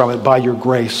rescued from it by your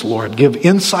grace, Lord. Give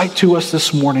insight to us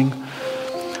this morning.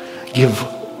 Give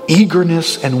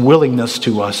eagerness and willingness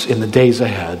to us in the days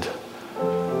ahead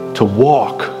to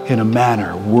walk in a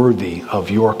manner worthy of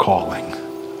your calling.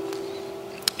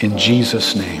 In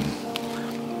Jesus' name.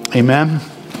 Amen.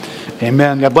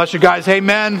 Amen. God bless you guys.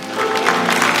 Amen.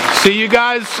 See you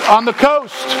guys on the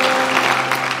coast.